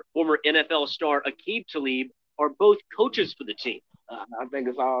brother, former NFL star Aqib Talib, are both coaches for the team. I think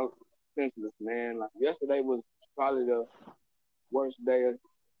it's all senseless, man. Like yesterday was probably the worst day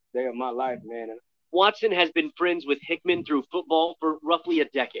of my life, man. And Watson has been friends with Hickman through football for roughly a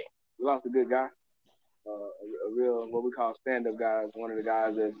decade. we lost a good guy, a real what we call stand-up guy. One of the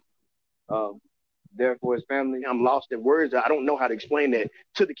guys that's there for his family. I'm lost in words. I don't know how to explain that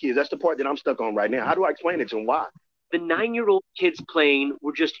to the kids. That's the part that I'm stuck on right now. How do I explain it to them? Why? The 9-year-old kids playing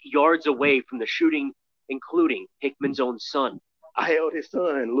were just yards away from the shooting, including Hickman's own son. I held his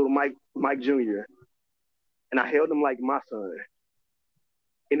son, little Mike Jr., and I held him like my son.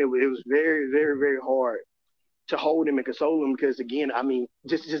 And it was very, very, very hard to hold him and console him because, again, I mean,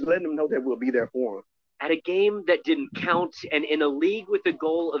 just letting them know that we'll be there for him. At a game that didn't count and in a league with the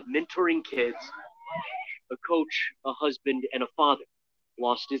goal of mentoring kids, a coach, a husband, and a father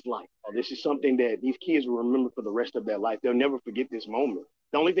lost his life. This is something that these kids will remember for the rest of their life. They'll never forget this moment.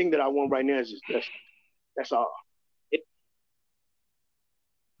 The only thing that I want right now is just that's all.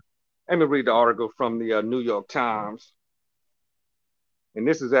 Let me read the article from the New York Times. And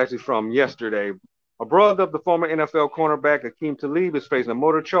this is actually from yesterday. A brother of the former NFL cornerback Aqib Talib is facing a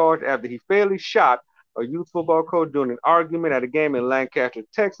murder charge after he fatally shot a youth football coach during an argument at a game in Lancaster,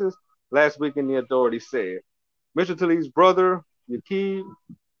 Texas, last weekend, the authorities said. Mr. Talib's brother, Aqib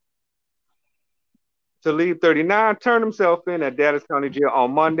Talib, 39, turned himself in at Dallas County Jail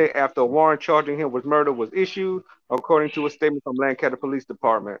on Monday after a warrant charging him with murder was issued, according to a statement from Lancaster Police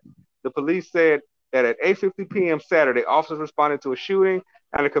Department. The police said that at 8:50 p.m. Saturday, officers responded to a shooting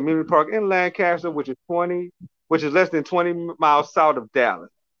at a community park in Lancaster, which is less than 20 miles south of Dallas.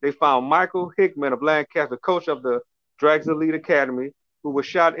 They found Michael Hickman of Lancaster, coach of the Drags Elite Academy, who was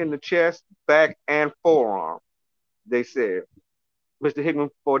shot in the chest, back, and forearm. They said Mr. Hickman,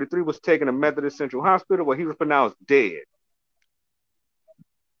 43, was taken to Methodist Central Hospital where he was pronounced dead.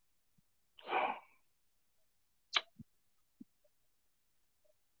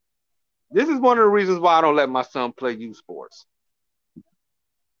 This is one of the reasons why I don't let my son play youth sports.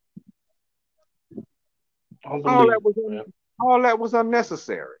 All that was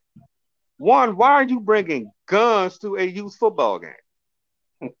unnecessary. One, why are you bringing guns to a youth football game?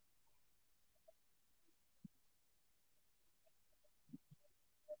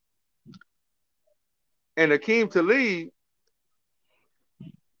 And Aqib Talib,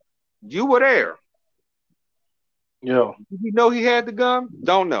 you were there. Yeah. Did you know he had the gun?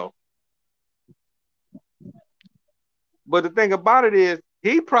 Don't know. But the thing about it is,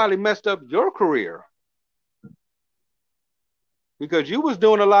 he probably messed up your career because you was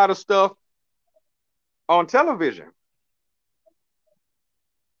doing a lot of stuff on television.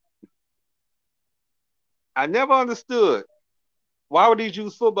 I never understood why were these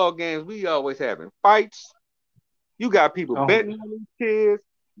youth football games we always having fights. You got people betting on these kids.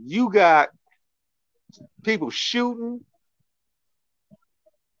 You got people shooting.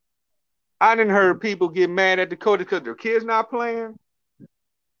 I didn't hear people get mad at the coach because their kids not playing.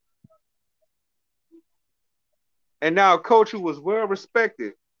 And now a coach who was well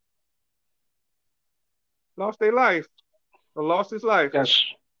respected lost their life or lost his life.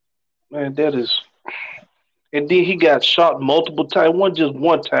 Man, that is. And then he got shot multiple times. One just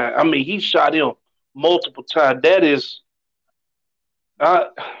one time. I mean, he shot him multiple times. That is, I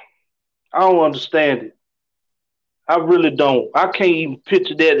don't understand it. I really don't. I can't even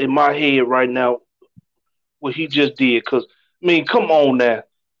picture that in my head right now, what he just did. Because, I mean, come on now.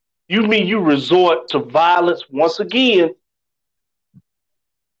 You mean you resort to violence once again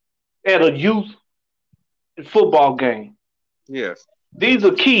at a youth football game? Yes. These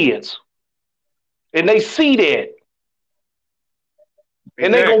are kids. And they see that.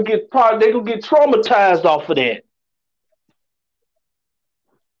 And they're gonna get traumatized off of that.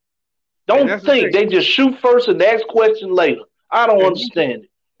 Don't think they just shoot first and ask questions later. I don't understand it.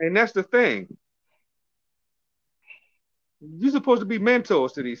 And that's the thing. You're supposed to be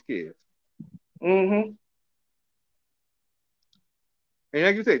mentors to these kids. Mm-hmm. And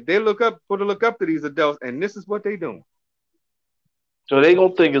like you say, they look up to these adults, and this is what they do. So they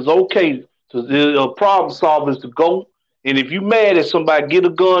gonna think it's okay to problem solve is to go, and if you mad at somebody, get a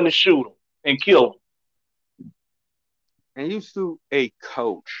gun and shoot them and kill them. And you sue a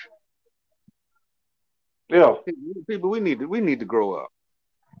coach. Yeah. People, we need to grow up.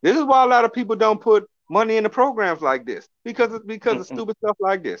 This is why a lot of people don't put money into programs like this because of stupid stuff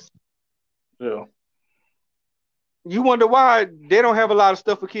like this. Yeah. You wonder why they don't have a lot of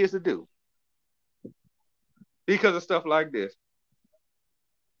stuff for kids to do because of stuff like this.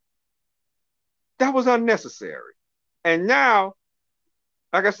 That was unnecessary. And now,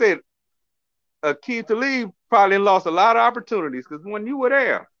 like I said, Aqib Talib probably lost a lot of opportunities because when you were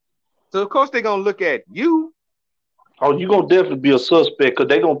there. So of course they're gonna look at you. Oh, you're gonna definitely be a suspect because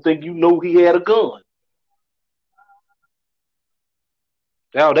they're gonna think you know he had a gun.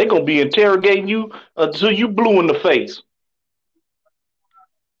 Now they're gonna be interrogating you until you blue in the face.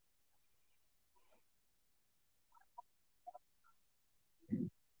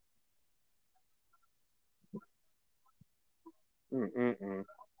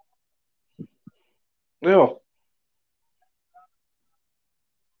 Yeah.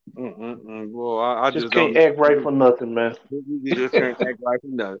 Well, I Just just can't don't. act right for nothing, man. You just can't act right for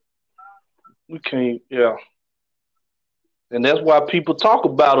nothing. We can't, yeah. And that's why people talk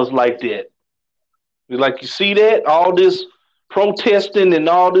about us like that. Like, you see that? All this protesting and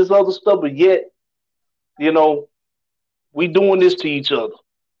all this other stuff, but yet, you know, we doing this to each other.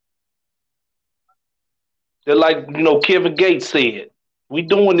 They're like, you know, Kevin Gates said, we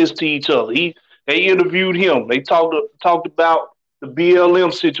doing this to each other. They interviewed him. They talked about the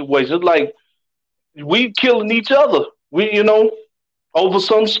BLM situation. It's like we killing each other. We, you know, over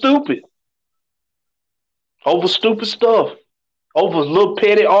some stupid. Over stupid stuff. Over little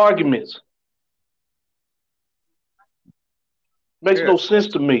petty arguments. Makes no sense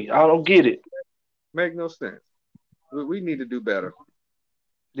to me. I don't get it. Make no sense. We need to do better.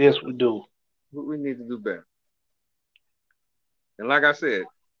 Yes, we do. We need to do better. And like I said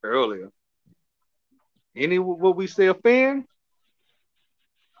earlier, any what we say offend,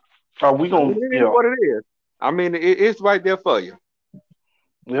 are we gonna? It is what it is. I mean, it's right there for you.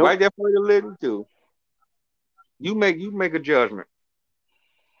 Yep. Right there for you to listen to. You make a judgment.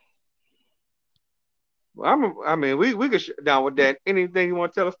 I mean, we could shut down with that. Anything you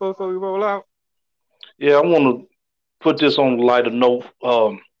want to tell us before we roll out? Yeah, I want to put this on a lighter note.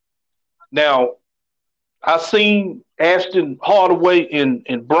 Now, I seen Ashton Hardaway and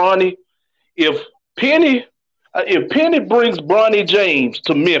Bronny. If Penny brings Bronny James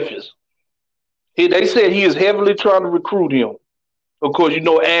to Memphis, they said he is heavily trying to recruit him. Of course, you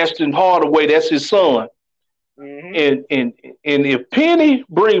know Ashton Hardaway, that's his son. Mm-hmm. And if Penny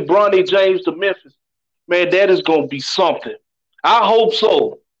brings Bronny James to Memphis, man, that is going to be something. I hope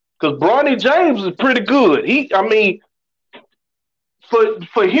so, because Bronny James is pretty good.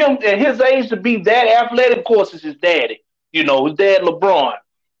 For him at his age to be that athletic, of course, it's his daddy. You know, his dad LeBron.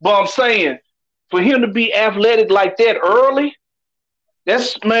 But I'm saying, for him to be athletic like that early,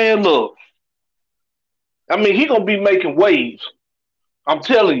 man, look. I mean, he gonna be making waves. I'm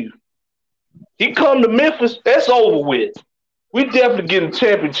telling you. He come to Memphis, that's over with. We definitely getting a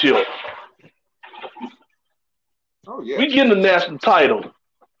championship. Oh yeah. We getting a national title.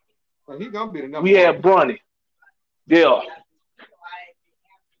 Well, he gonna be the number we one. have Bronny. Yeah.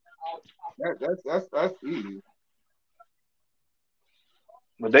 That's easy.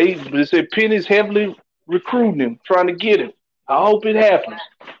 But they said Penny's heavily recruiting him, trying to get him. I hope it happens.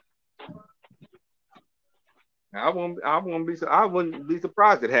 I wouldn't be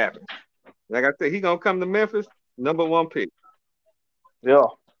surprised it happens. Like I said, he gonna come to Memphis, number one pick. Yeah.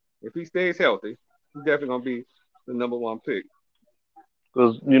 If he stays healthy, he's definitely gonna be the number one pick.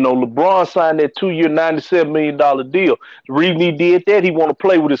 Because, you know, LeBron signed that 2-year, $97 million deal. The reason he did that, he want to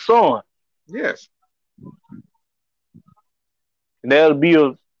play with his son. Yes. And that'll be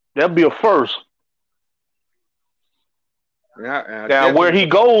a first. Now, where he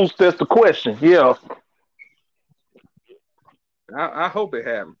goes, that's the question. Yeah. I hope it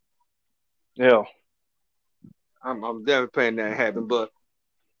happens. Yeah. I'm definitely praying that happen, but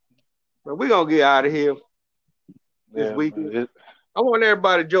we're gonna get out of here this weekend. I want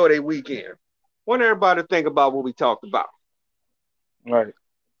everybody to enjoy their weekend. I want everybody to think about what we talked about. Right.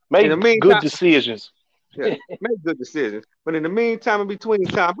 Make good decisions. Yeah, make good decisions. But in the meantime, in between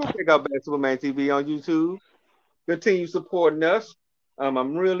time, go check out Bad Superman TV on YouTube. Continue supporting us.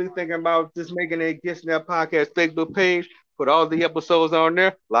 I'm really thinking about just making a Get Snap Podcast Facebook page. Put all the episodes on there.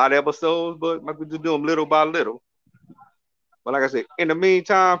 A lot of episodes, but I could just do them little by little. But like I said, in the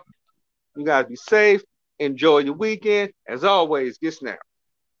meantime, you guys be safe. Enjoy your weekend. As always, Get Snap.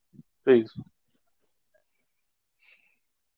 Peace.